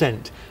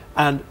 1%,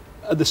 and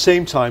at the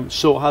same time,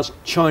 so has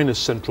China's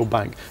central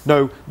bank.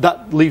 Now,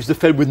 that leaves the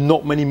Fed with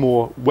not many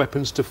more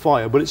weapons to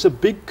fire, but it's a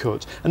big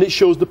cut, and it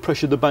shows the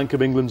pressure the Bank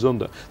of England's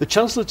under. The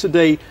Chancellor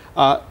today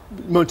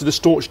mounted a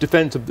staunch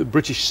defence of the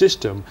British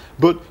system,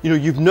 but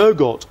you've now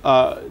got,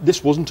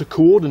 this wasn't a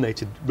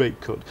coordinated rate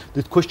cut.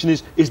 The question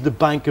is the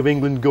Bank of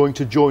England going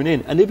to join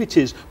in? And if it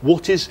is,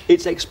 what is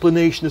its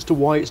explanation as to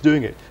why it's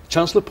doing it? The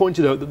Chancellor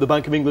pointed out that the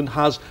Bank of England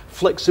has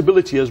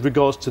flexibility as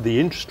regards to the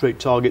interest rate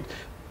target,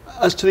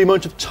 as to the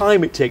amount of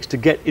time it takes to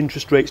get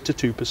interest rates to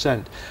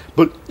 2%.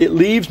 But it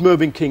leaves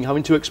Mervyn King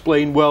having to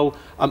explain, well,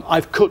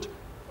 I've cut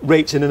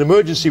rates in an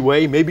emergency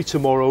way, maybe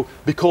tomorrow,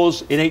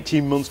 because in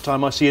 18 months'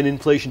 time I see an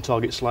inflation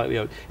target slightly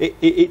out.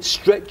 It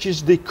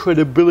stretches the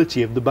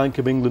credibility of the Bank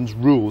of England's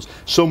rules,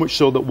 so much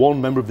so that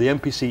one member of the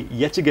MPC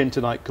yet again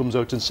tonight comes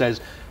out and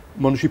says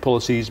monetary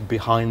policy is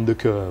behind the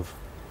curve.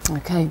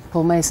 OK,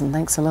 Paul Mason,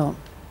 thanks a lot.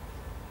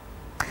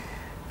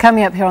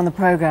 Coming up here on the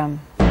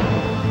programme,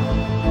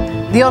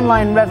 the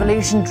online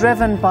revolution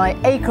driven by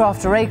acre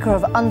after acre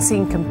of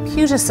unseen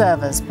computer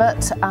servers,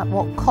 but at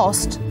what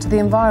cost to the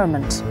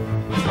environment?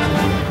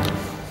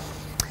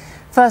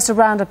 First, a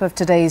roundup of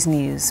today's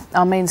news.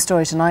 Our main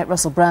story tonight,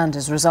 Russell Brand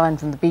has resigned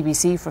from the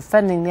BBC for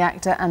offending the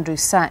actor Andrew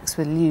Sachs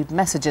with lewd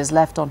messages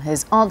left on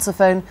his answer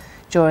phone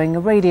during a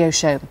radio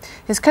show.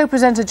 His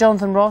co-presenter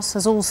Jonathan Ross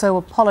has also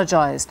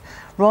apologised.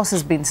 Ross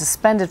has been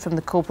suspended from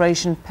the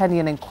corporation pending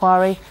an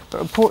inquiry,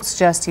 but reports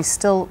suggest he's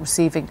still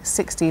receiving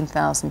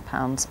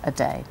 £16,000 a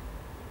day.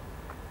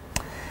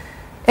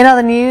 In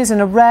other news,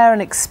 in a rare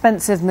and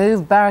expensive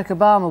move, Barack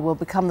Obama will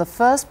become the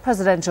first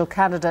presidential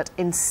candidate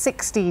in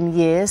 16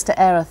 years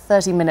to air a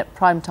 30-minute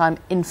primetime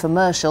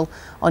infomercial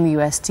on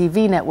US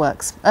TV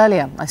networks.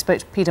 Earlier, I spoke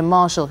to Peter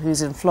Marshall,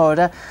 who's in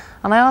Florida,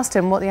 and I asked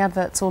him what the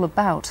advert's all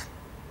about.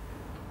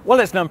 Well,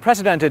 it's an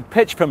unprecedented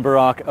pitch from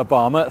Barack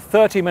Obama,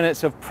 30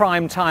 minutes of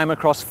prime time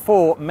across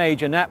 4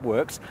 major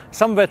networks.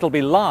 Some of it will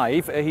be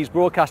live. He's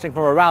broadcasting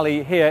from a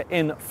rally here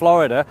in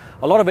Florida.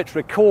 A lot of it's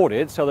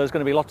recorded, so there's going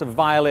to be lots of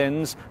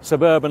violins,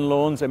 suburban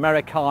lawns,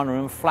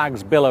 Americana and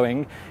flags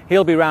billowing.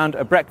 He'll be round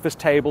a breakfast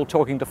table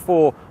talking to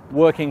 4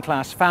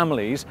 working-class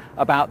families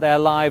about their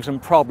lives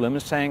and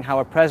problems, saying how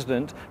a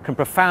president can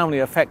profoundly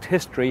affect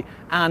history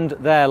and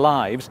their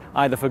lives,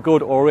 either for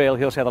good or ill.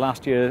 He'll say the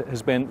last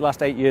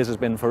 8 years has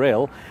been for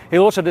ill.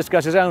 He'll also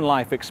discuss his own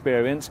life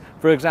experience.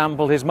 For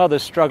example, his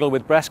mother's struggle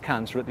with breast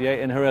cancer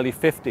in her early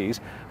 50s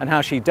and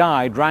how she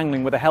died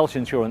wrangling with a health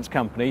insurance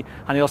company.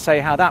 And he'll say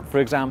how that, for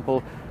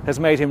example, has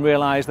made him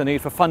realise the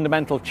need for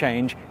fundamental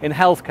change in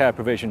healthcare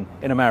provision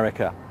in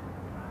America.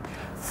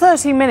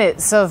 30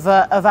 minutes of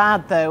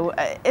ad, though.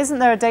 Isn't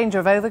there a danger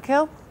of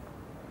overkill?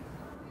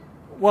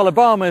 Well,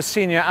 Obama's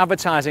senior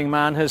advertising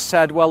man has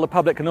said, well, the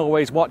public can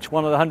always watch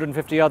one of the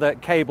 150 other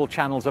cable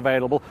channels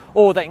available,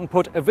 or they can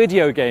put a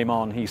video game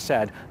on, he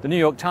said. The New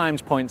York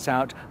Times points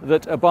out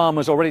that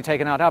Obama's already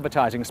taken out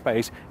advertising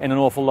space in an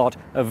awful lot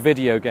of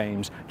video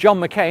games. John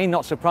McCain,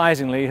 not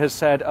surprisingly, has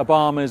said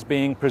Obama's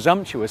being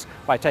presumptuous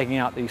by taking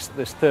out this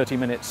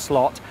 30-minute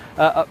slot.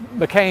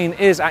 McCain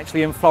is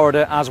actually in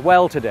Florida as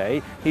well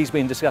today. He's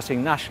been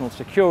discussing national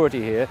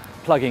security here,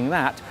 plugging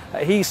that.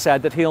 He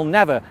said that he'll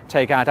never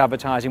take out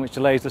advertising which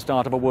delays the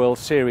start of a World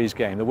Series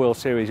game. The World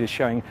Series is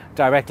showing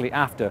directly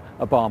after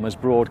Obama's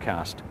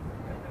broadcast.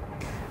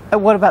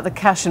 What about the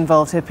cash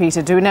involved here,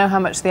 Peter? Do we know how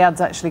much the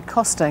ad's actually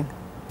costing?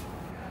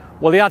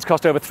 Well, the ads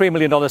cost over $3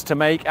 million to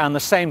make and the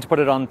same to put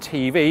it on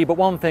TV. But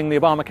one thing the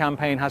Obama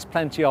campaign has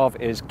plenty of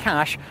is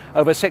cash.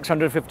 Over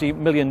 $650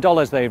 million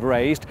they've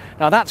raised.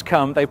 Now that's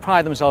come, they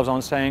pride themselves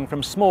on saying,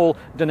 from small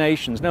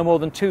donations, no more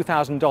than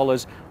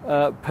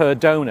 $2,000 per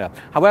donor.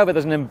 However,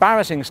 there's an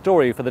embarrassing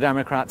story for the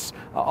Democrats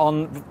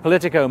on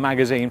Politico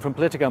magazine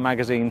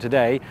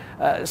today,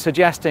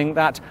 suggesting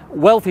that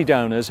wealthy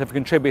donors have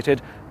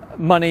contributed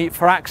money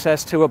for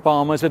access to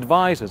Obama's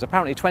advisors.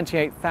 Apparently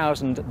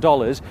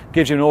 $28,000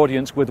 gives you an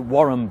audience with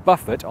Warren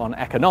Buffett on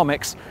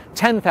economics.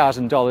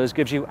 $10,000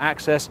 gives you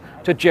access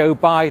to Joe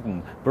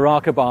Biden,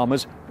 Barack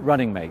Obama's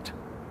running mate.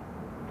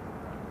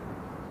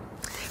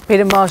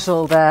 Peter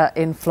Marshall there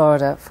in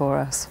Florida for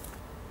us.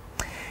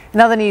 In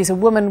other news, a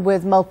woman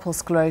with multiple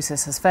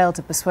sclerosis has failed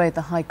to persuade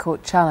the High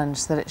Court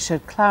challenge that it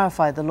should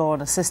clarify the law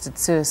on assisted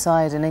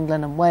suicide in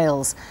England and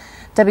Wales.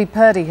 Debbie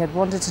Purdy had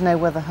wanted to know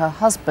whether her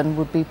husband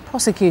would be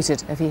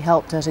prosecuted if he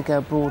helped her to go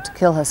abroad to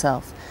kill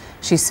herself.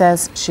 She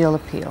says she'll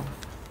appeal.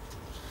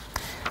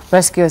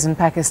 Rescuers in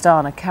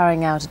Pakistan are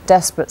carrying out a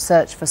desperate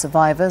search for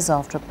survivors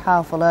after a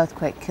powerful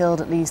earthquake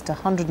killed at least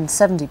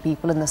 170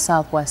 people in the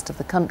southwest of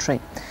the country.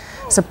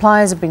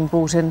 Supplies are being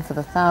brought in for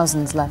the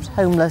thousands left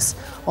homeless,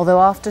 although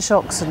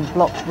aftershocks and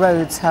blocked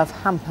roads have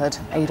hampered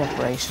aid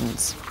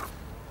operations.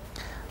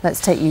 Let's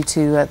take you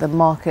to the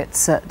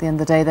markets at the end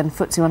of the day. Then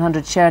FTSE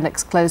 100 share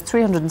index closed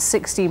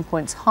 316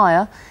 points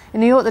higher.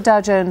 In New York, the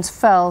Dow Jones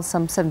fell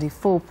some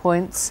 74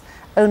 points.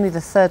 Only the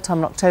third time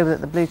in October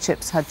that the blue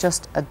chips had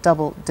just a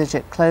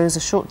double-digit close. A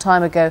short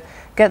time ago,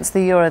 against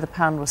the euro, the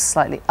pound was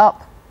slightly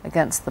up.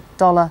 Against the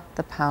dollar,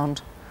 the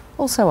pound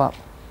also up.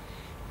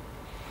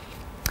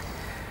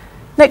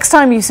 Next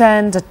time you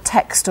send a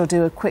text or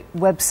do a quick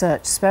web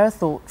search, spare a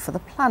thought for the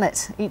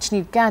planet. Each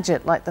new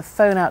gadget, like the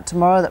phone out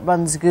tomorrow that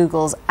runs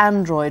Google's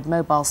Android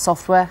mobile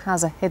software,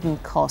 has a hidden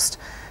cost.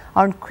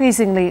 Our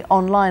increasingly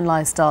online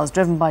lifestyles,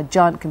 driven by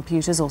giant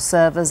computers or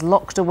servers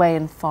locked away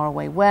in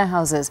faraway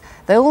warehouses,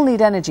 they all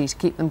need energy to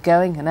keep them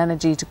going and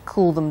energy to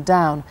cool them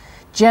down.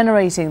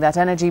 Generating that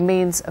energy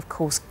means, of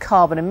course,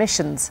 carbon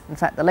emissions. In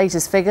fact, the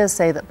latest figures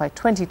say that by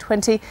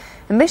 2020,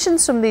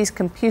 emissions from these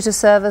computer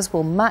servers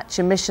will match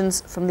emissions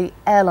from the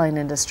airline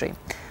industry.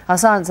 Our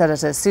science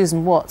editor,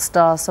 Susan Watts,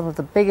 asks some of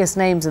the biggest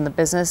names in the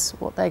business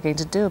what they're going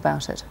to do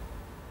about it.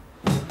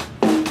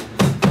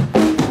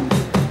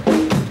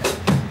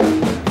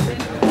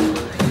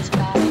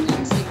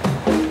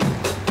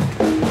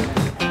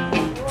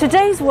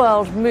 Today's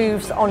world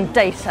moves on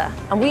data,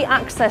 and we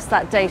access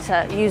that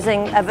data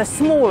using ever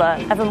smaller,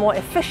 ever more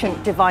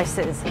efficient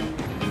devices.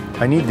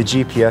 I need the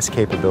GPS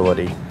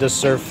capability. To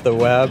surf the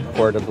web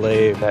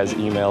portably. It has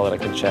email that I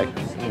can check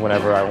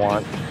whenever I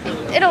want.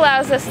 It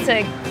allows us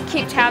to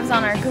keep tabs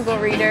on our Google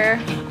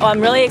Reader. Well, I'm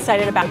really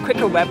excited about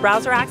quicker web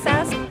browser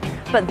access.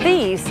 But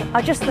these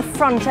are just the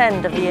front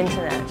end of the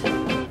internet.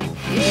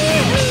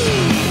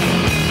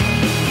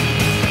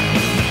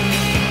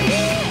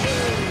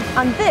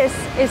 And this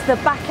is the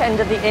back end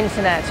of the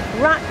internet,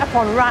 rack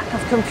upon rack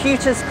of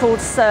computers called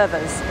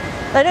servers.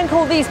 They don't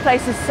call these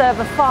places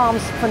server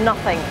farms for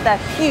nothing. They're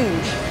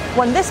huge.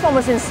 When this one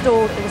was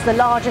installed, it was the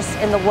largest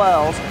in the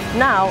world.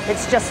 Now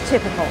it's just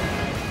typical.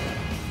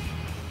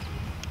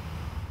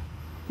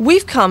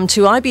 We've come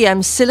to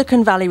IBM's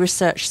Silicon Valley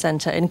Research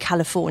Center in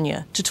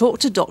California to talk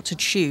to Dr.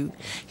 Chu.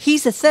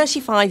 He's a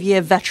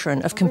 35-year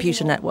veteran of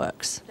computer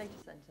networks.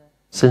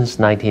 Since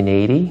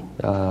 1980,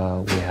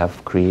 we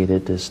have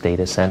created this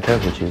data center,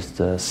 which is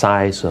the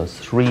size of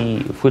 3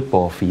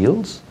 football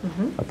fields,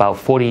 about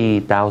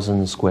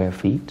 40,000 square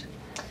feet,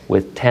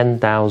 with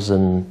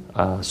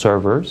 10,000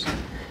 servers.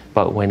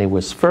 But when it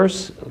was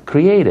first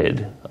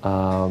created,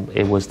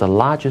 it was the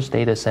largest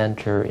data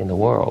center in the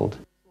world.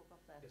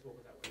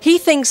 He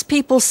thinks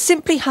people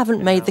simply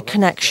haven't made the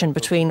connection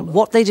between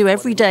what they do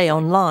every day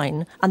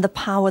online and the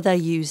power they're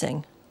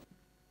using.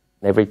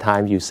 Every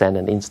time you send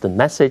an instant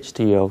message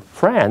to your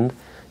friend,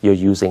 you're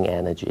using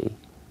energy,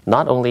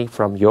 not only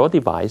from your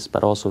device,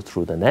 but also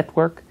through the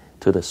network,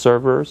 to the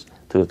servers,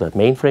 to the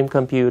mainframe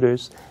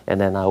computers, and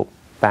then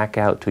back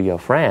out to your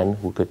friend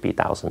who could be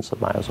thousands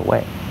of miles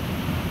away.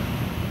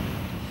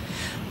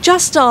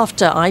 Just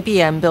after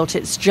IBM built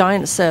its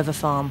giant server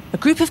farm, a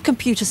group of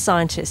computer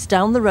scientists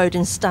down the road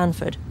in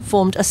Stanford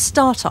formed a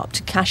startup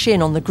to cash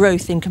in on the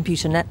growth in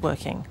computer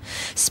networking,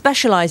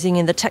 specializing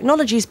in the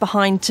technologies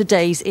behind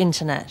today's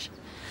internet.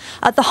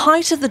 At the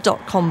height of the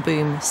dot-com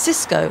boom,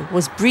 Cisco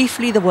was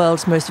briefly the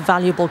world's most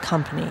valuable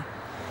company,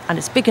 and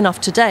it's big enough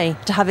today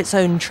to have its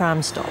own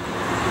tram stop.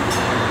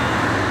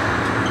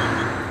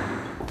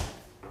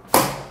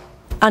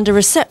 And a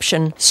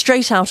reception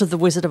straight out of The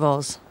Wizard of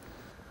Oz.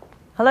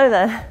 Hello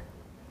there.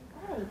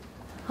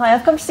 Hi,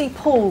 I've come to see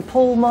Paul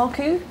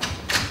Marcoux.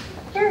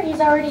 Sure, he's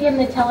already in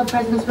the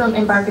telepresence room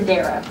in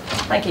Embarcadero.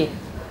 Thank you.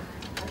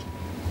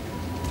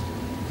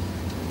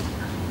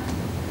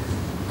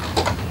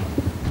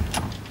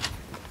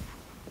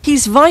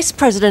 He's Vice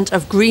President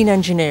of Green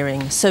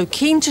Engineering, so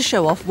keen to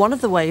show off one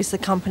of the ways the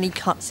company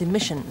cuts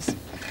emissions.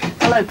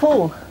 Hello,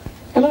 Paul.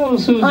 Hello,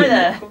 Susan. Hi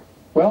there.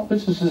 Well,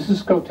 this is the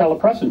Cisco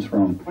telepresence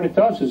room. What it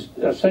does is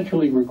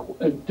essentially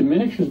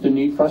diminishes the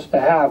need for us to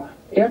have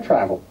air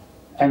travel.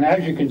 And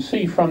as you can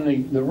see from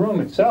the room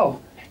itself,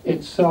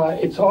 it's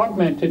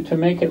augmented to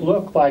make it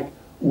look like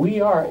we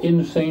are in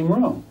the same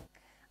room.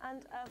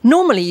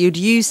 Normally you'd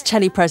use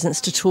telepresence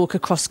to talk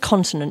across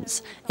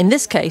continents. In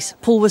this case,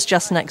 Paul was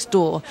just next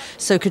door,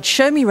 so could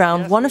show me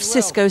round one of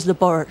Cisco's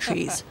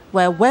laboratories,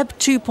 where Web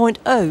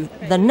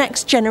 2.0, the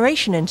next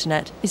generation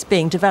internet, is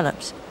being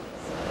developed.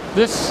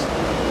 This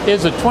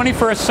is a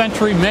 21st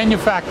century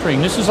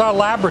manufacturing. This is our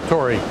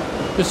laboratory.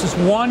 This is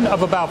one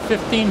of about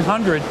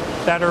 1,500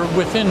 that are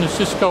within the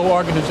Cisco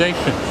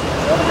organization.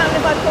 What would happen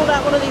if I pulled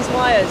out one of these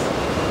wires?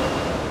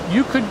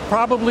 You could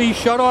probably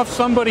shut off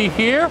somebody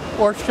here,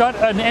 or shut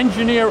an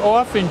engineer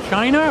off in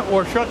China,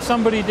 or shut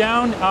somebody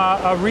down,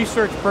 a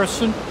research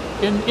person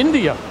in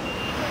India.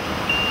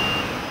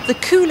 The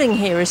cooling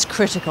here is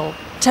critical.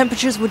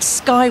 Temperatures would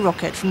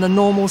skyrocket from the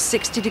normal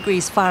 60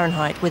 degrees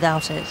Fahrenheit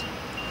without it.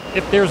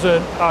 If there's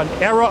an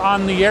error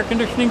on the air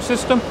conditioning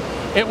system,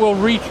 it will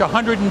reach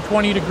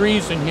 120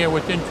 degrees in here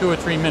within 2 or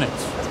 3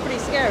 minutes. That's pretty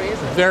scary,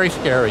 isn't it? Very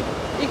scary.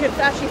 You could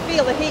actually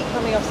feel the heat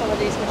coming off some of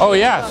these machines. Oh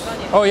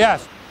yes, oh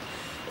yes.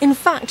 In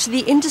fact, the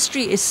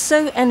industry is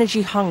so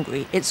energy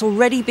hungry, it's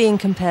already being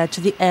compared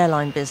to the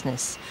airline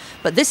business.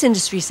 But this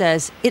industry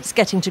says it's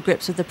getting to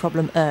grips with the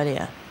problem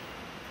earlier.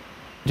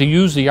 To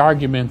use the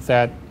argument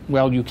that,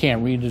 well, you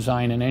can't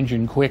redesign an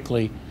engine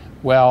quickly,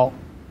 well,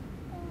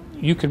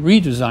 you can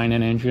redesign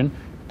an engine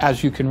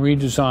as you can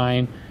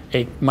redesign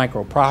a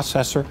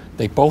microprocessor.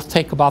 They both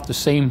take about the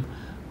same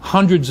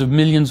hundreds of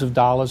millions of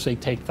dollars. They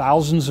take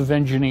thousands of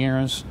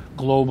engineers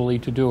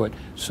globally to do it.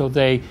 So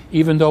they,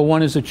 even though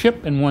one is a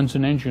chip and one's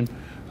an engine,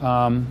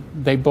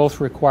 they both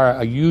require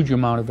a huge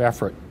amount of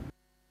effort.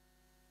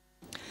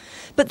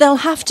 But they'll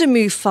have to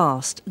move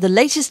fast. The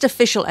latest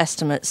official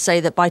estimates say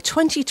that by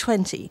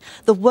 2020,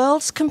 the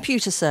world's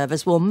computer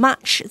servers will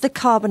match the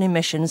carbon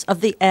emissions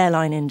of the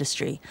airline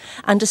industry.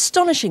 And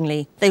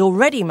astonishingly, they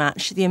already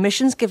match the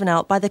emissions given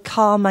out by the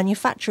car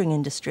manufacturing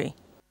industry.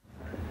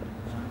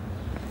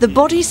 The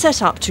body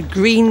set up to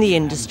green the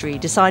industry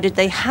decided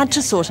they had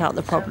to sort out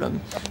the problem,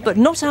 but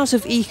not out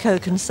of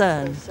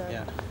eco-concern.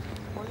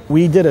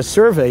 We did a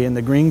survey in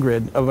the Green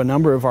Grid of a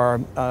number of our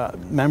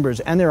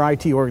members and their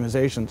IT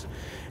organizations,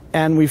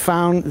 and we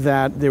found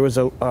that there was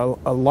a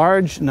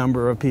large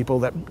number of people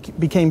that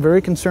became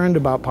very concerned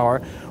about power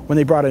when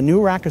they brought a new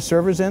rack of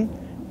servers in,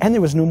 and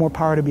there was no more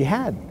power to be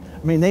had.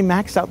 I mean, they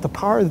maxed out the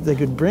power that they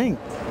could bring.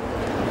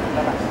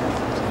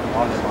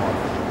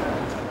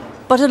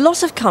 But a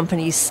lot of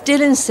companies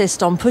still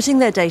insist on putting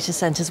their data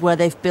centers where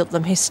they've built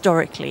them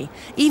historically,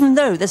 even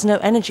though there's no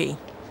energy.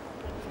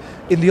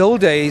 In the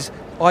old days,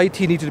 IT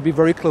needed to be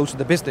very close to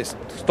the business,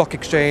 stock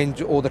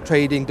exchange or the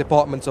trading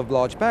departments of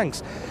large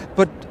banks.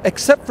 But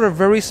except for a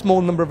very small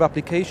number of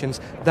applications,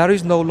 that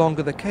is no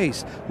longer the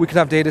case. We can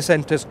have data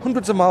centers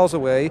hundreds of miles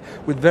away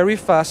with very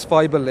fast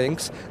fiber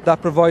links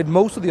that provide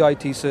most of the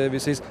IT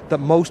services that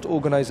most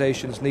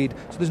organizations need.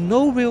 So there's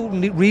no real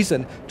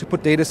reason to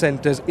put data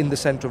centers in the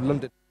center of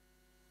London.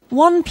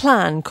 One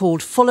plan,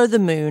 called Follow the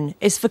Moon,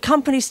 is for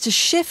companies to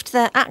shift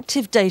their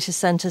active data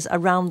centres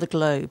around the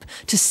globe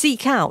to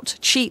seek out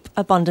cheap,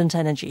 abundant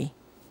energy.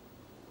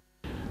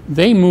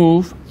 They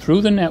move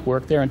through the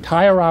network their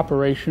entire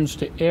operations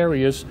to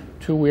areas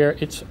to where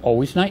it's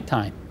always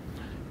nighttime.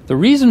 The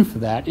reason for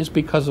that is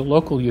because the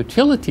local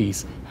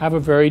utilities have a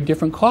very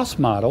different cost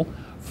model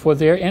for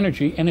their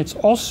energy, and it's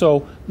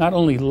also not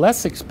only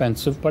less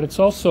expensive, but it's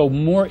also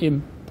more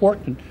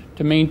important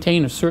to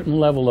maintain a certain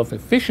level of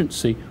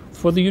efficiency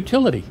for the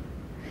utility.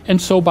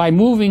 And so by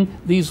moving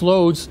these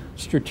loads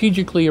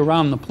strategically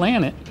around the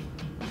planet,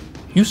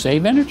 you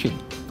save energy.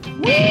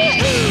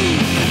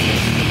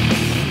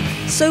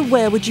 So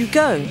where would you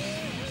go?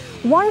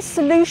 One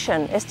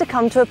solution is to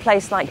come to a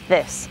place like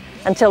this,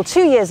 Until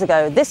 2 years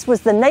ago, this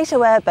was the NATO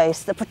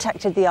airbase that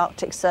protected the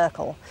Arctic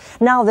Circle.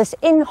 Now this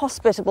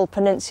inhospitable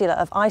peninsula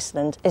of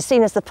Iceland is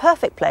seen as the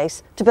perfect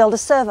place to build a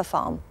server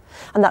farm.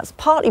 And that's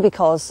partly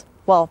because,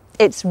 well,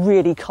 it's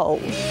really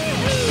cold.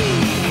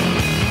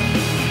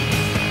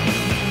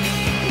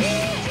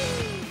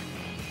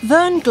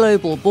 Verne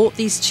Global bought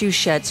these 2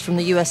 sheds from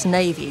the US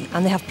Navy,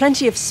 and they have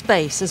plenty of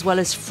space as well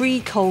as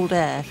free cold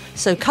air,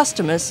 so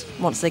customers,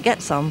 once they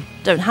get some,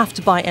 don't have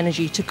to buy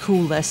energy to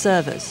cool their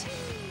servers.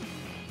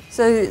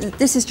 So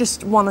this is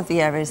just one of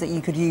the areas that you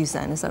could use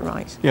then, is that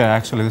right? Yeah,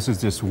 actually this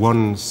is just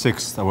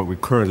 1/6 of what we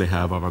currently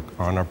have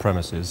on our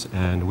premises,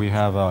 and we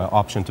have an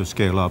option to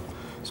scale up,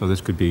 so this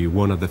could be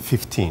one of the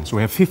 15. So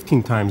we have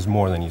 15 times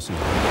more than you see.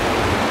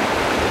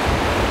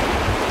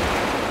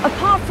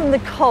 Apart from the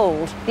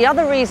cold, the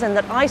other reason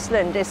that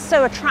Iceland is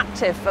so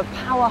attractive for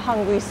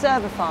power-hungry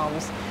server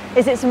farms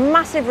is its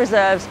massive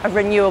reserves of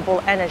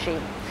renewable energy.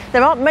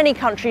 There aren't many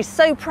countries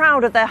so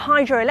proud of their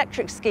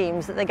hydroelectric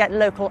schemes that they get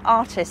local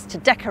artists to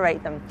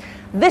decorate them.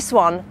 This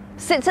one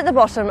sits at the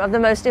bottom of the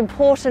most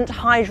important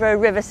hydro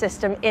river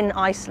system in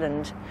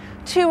Iceland.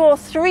 2 or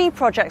 3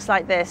 projects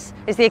like this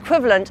is the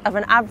equivalent of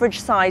an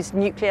average-sized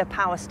nuclear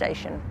power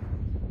station.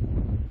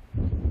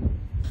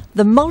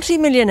 The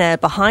multi-millionaire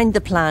behind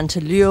the plan to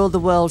lure the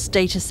world's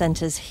data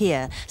centres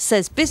here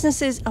says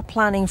businesses are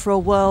planning for a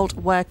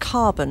world where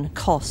carbon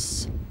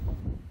costs.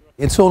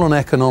 It's all an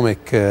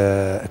economic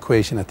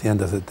equation at the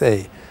end of the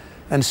day.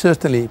 And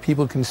certainly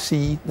people can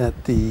see that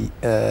the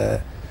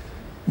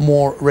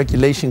more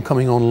regulation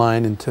coming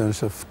online in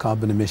terms of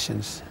carbon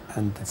emissions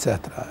and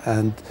etc.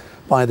 And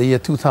by the year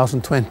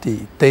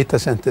 2020, data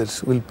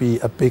centers will be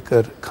a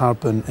bigger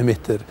carbon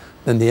emitter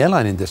than the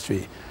airline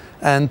industry.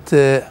 And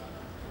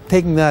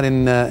taking that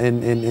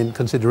in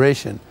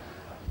consideration,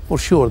 for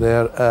sure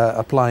they're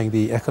applying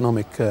the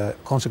economic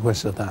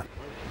consequences of that.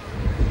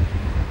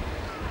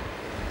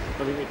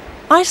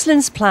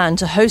 Iceland's plan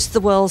to host the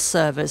world's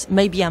servers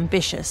may be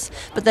ambitious,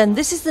 but then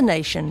this is the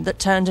nation that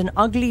turned an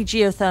ugly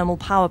geothermal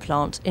power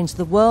plant into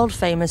the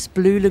world-famous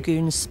Blue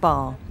Lagoon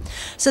spa.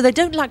 So they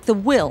don't lack the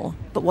will,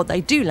 but what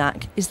they do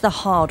lack is the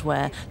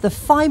hardware, the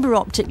fibre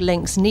optic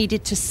links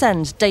needed to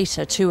send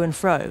data to and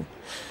fro.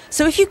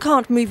 So if you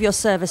can't move your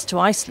service to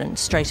Iceland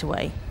straight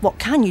away, what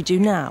can you do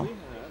now?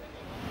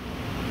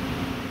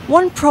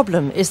 One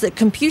problem is that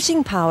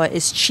computing power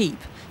is cheap,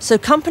 so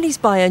companies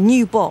buy a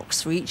new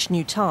box for each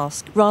new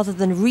task rather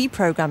than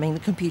reprogramming the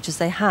computers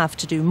they have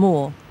to do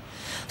more.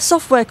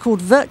 Software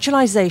called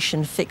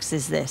virtualization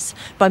fixes this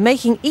by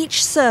making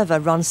each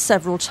server run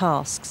several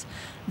tasks.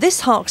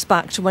 This harks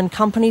back to when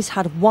companies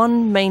had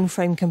one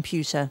mainframe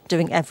computer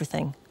doing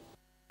everything.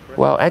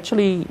 Well,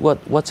 actually,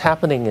 what's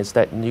happening is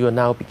that you are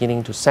now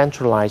beginning to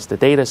centralize the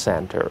data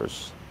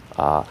centers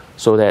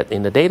so that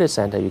in the data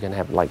center you can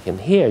have, like in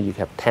here, you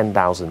have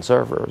 10,000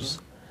 servers.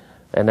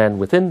 And then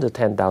within the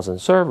 10,000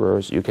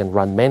 servers, you can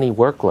run many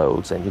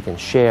workloads and you can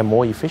share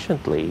more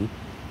efficiently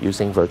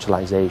using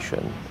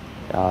virtualization,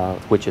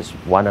 which is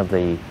one of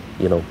the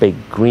big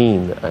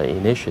green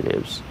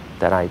initiatives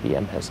that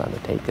IBM has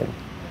undertaken.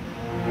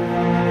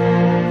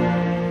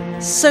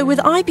 So with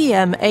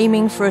IBM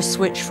aiming for a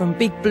switch from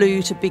big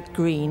blue to big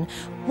green,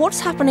 what's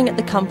happening at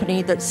the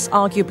company that's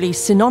arguably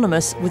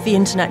synonymous with the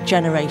internet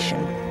generation?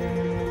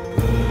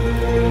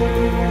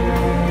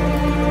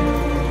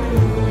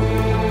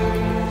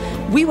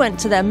 We went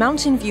to their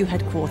Mountain View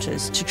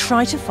headquarters to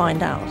try to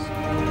find out.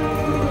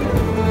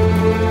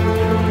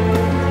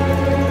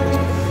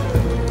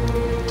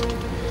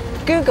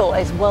 Google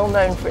is well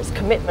known for its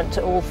commitment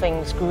to all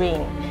things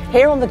green.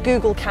 Here on the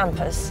Google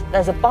campus,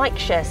 there's a bike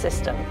share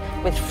system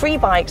with free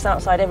bikes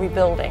outside every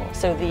building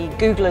so the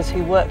Googlers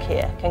who work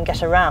here can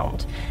get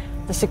around.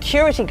 The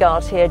security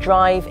guards here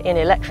drive in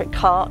electric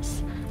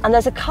carts, and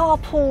there's a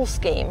carpool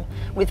scheme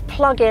with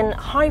plug-in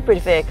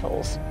hybrid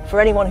vehicles for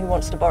anyone who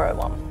wants to borrow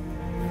one.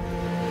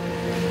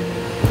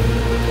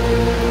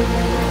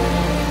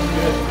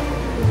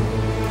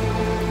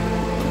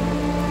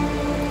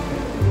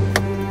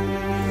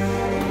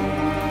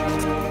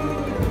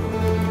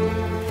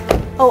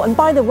 Oh, and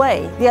by the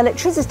way, the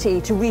electricity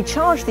to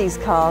recharge these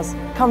cars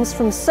comes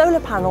from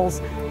solar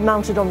panels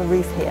mounted on the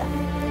roof here.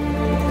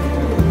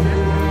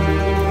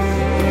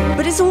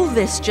 But is all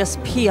this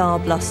just PR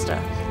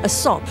bluster, a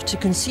sop to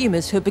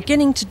consumers who are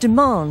beginning to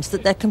demand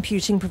that their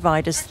computing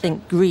providers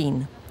think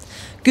green?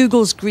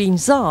 Google's green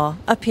czar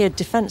appeared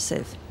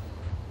defensive.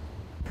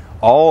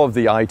 All of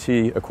the IT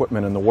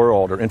equipment in the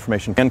world, or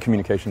information and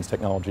communications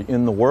technology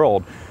in the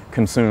world,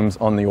 consumes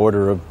on the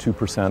order of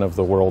 2% of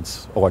the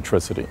world's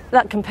electricity.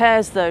 That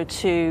compares, though,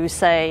 to,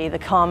 say, the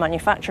car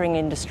manufacturing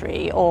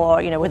industry,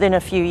 or, within a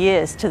few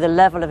years, to the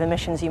level of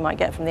emissions you might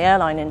get from the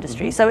airline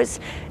industry. So it's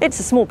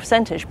a small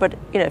percentage, but,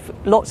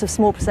 lots of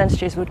small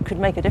percentages could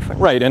make a difference.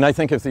 Right, and I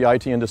think if the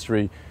IT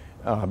industry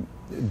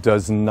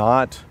does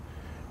not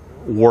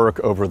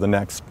work over the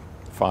next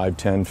 5,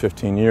 10,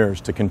 15 years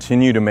to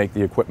continue to make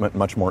the equipment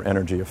much more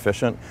energy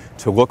efficient,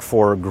 to look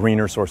for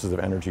greener sources of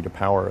energy to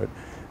power it,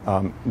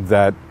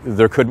 that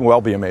there could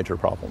well be a major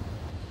problem.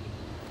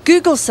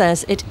 Google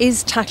says it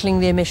is tackling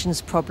the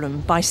emissions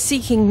problem by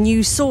seeking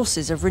new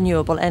sources of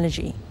renewable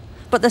energy,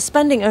 but they're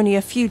spending only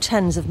a few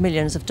tens of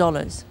millions of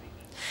dollars.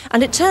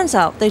 And it turns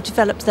out they've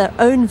developed their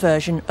own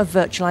version of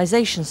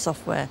virtualization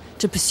software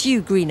to pursue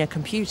greener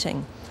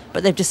computing,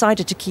 but they've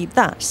decided to keep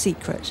that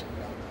secret.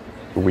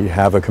 We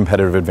have a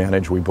competitive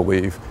advantage, we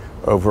believe,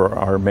 over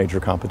our major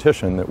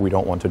competition that we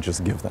don't want to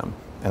just give them.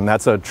 And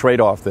that's a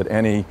trade-off that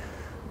any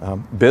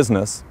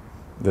business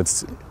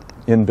that's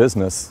in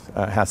business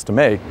has to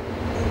make.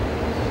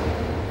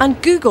 And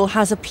Google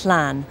has a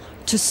plan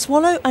to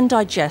swallow and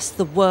digest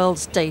the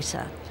world's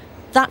data.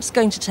 That's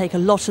going to take a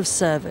lot of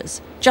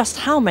servers. Just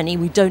how many,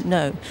 we don't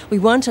know. We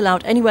weren't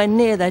allowed anywhere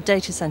near their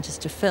data centers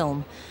to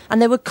film.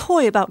 And they were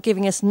coy about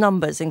giving us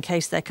numbers in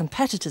case their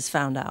competitors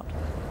found out.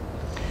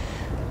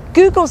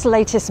 Google's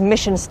latest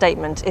mission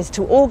statement is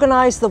to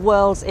organize the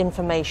world's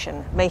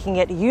information, making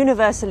it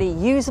universally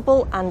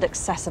usable and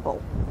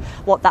accessible.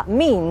 What that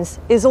means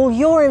is all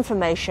your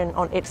information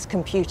on its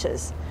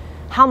computers.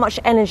 How much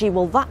energy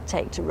will that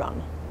take to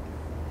run?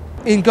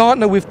 In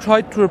Gartner, we've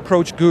tried to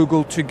approach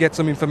Google to get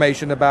some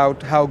information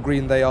about how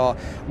green they are.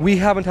 We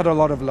haven't had a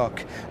lot of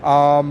luck.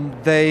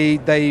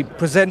 They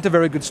present a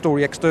very good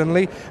story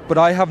externally, but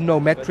I have no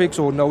metrics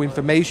or no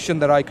information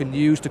that I can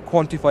use to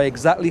quantify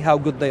exactly how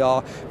good they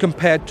are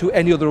compared to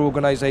any other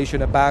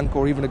organization, a bank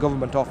or even a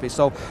government office.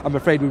 So I'm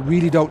afraid we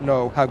really don't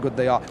know how good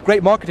they are.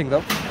 Great marketing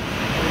though.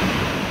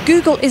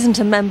 Google isn't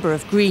a member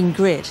of Green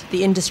Grid,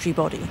 the industry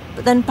body,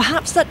 but then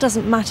perhaps that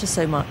doesn't matter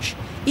so much.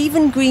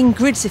 Even Green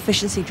Grid's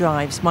efficiency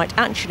drives might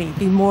actually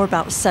be more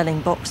about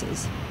selling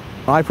boxes.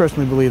 I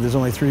personally believe there's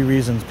only three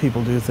reasons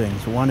people do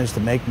things. One is to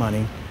make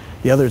money,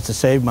 the other is to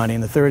save money,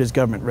 and the third is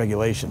government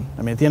regulation.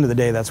 I mean, at the end of the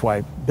day, that's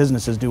why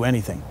businesses do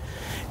anything.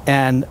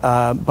 And,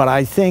 but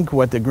I think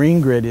what the Green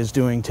Grid is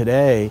doing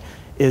today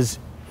is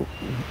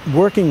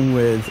working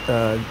with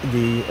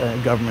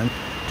the government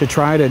to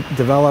try to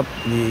develop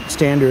the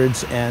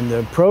standards and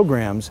the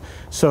programs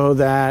so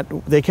that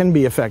they can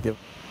be effective.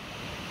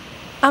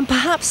 And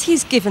perhaps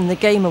he's given the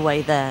game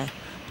away there.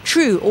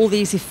 True, all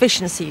these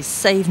efficiencies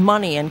save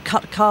money and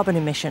cut carbon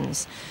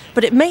emissions,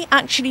 but it may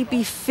actually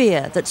be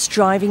fear that's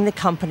driving the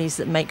companies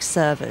that make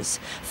servers.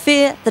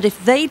 Fear that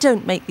if they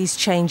don't make these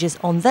changes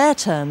on their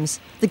terms,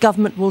 the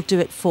government will do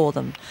it for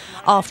them.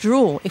 After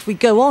all, if we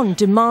go on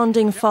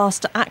demanding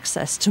faster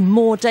access to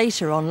more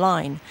data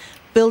online,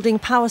 building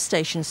power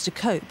stations to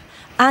cope,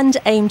 and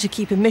aim to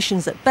keep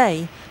emissions at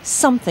bay,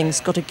 something's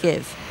got to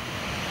give.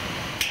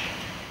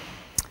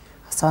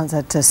 So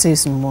answer to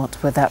Susan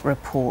Watt with that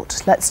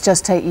report. Let's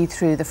just take you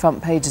through the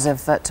front pages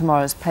of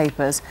tomorrow's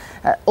papers,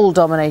 all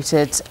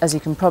dominated, as you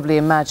can probably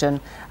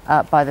imagine,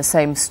 by the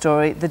same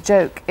story. The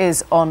joke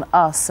is on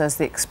us, says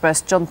the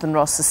Express. Jonathan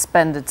Ross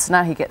suspended, so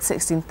now he gets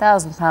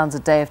 £16,000 a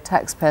day of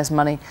taxpayers'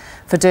 money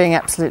for doing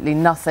absolutely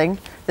nothing.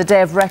 The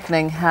Day of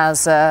Reckoning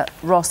has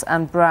Ross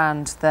and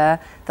Brand there.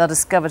 They'll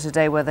discover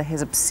today whether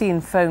his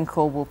obscene phone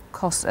call will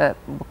cost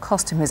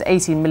him his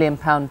 £18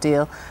 million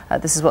deal.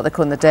 This is what they're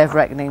calling the Day of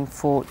Reckoning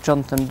for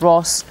Jonathan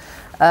Ross.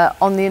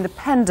 On The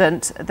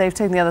Independent, they've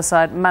taken the other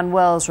side,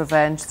 Manuel's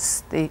revenge,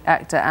 the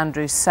actor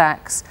Andrew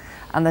Sachs,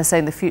 and they're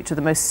saying the future of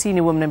the most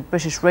senior woman in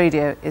British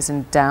radio is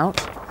in doubt.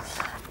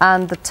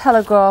 And The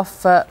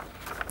Telegraph,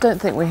 don't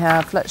think we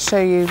have. Let's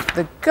show you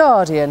The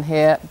Guardian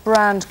here.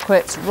 Brand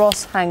quits,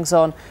 Ross hangs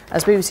on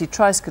as BBC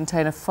tries to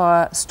contain a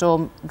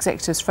firestorm.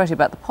 Executives fretting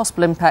about the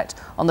possible impact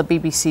on the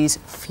BBC's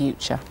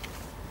future.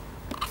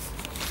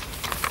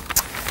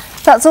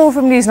 That's all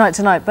from Newsnight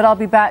tonight, but I'll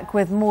be back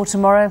with more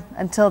tomorrow.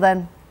 Until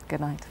then,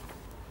 good night.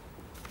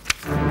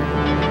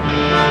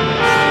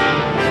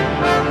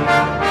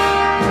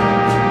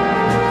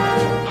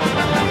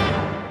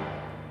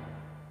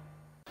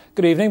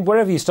 Good evening.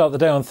 Wherever you start the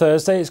day on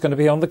Thursday, it's going to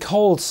be on the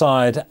cold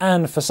side.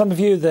 And for some of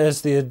you,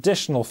 there's the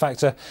additional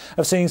factor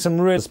of seeing some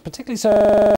really, particularly so.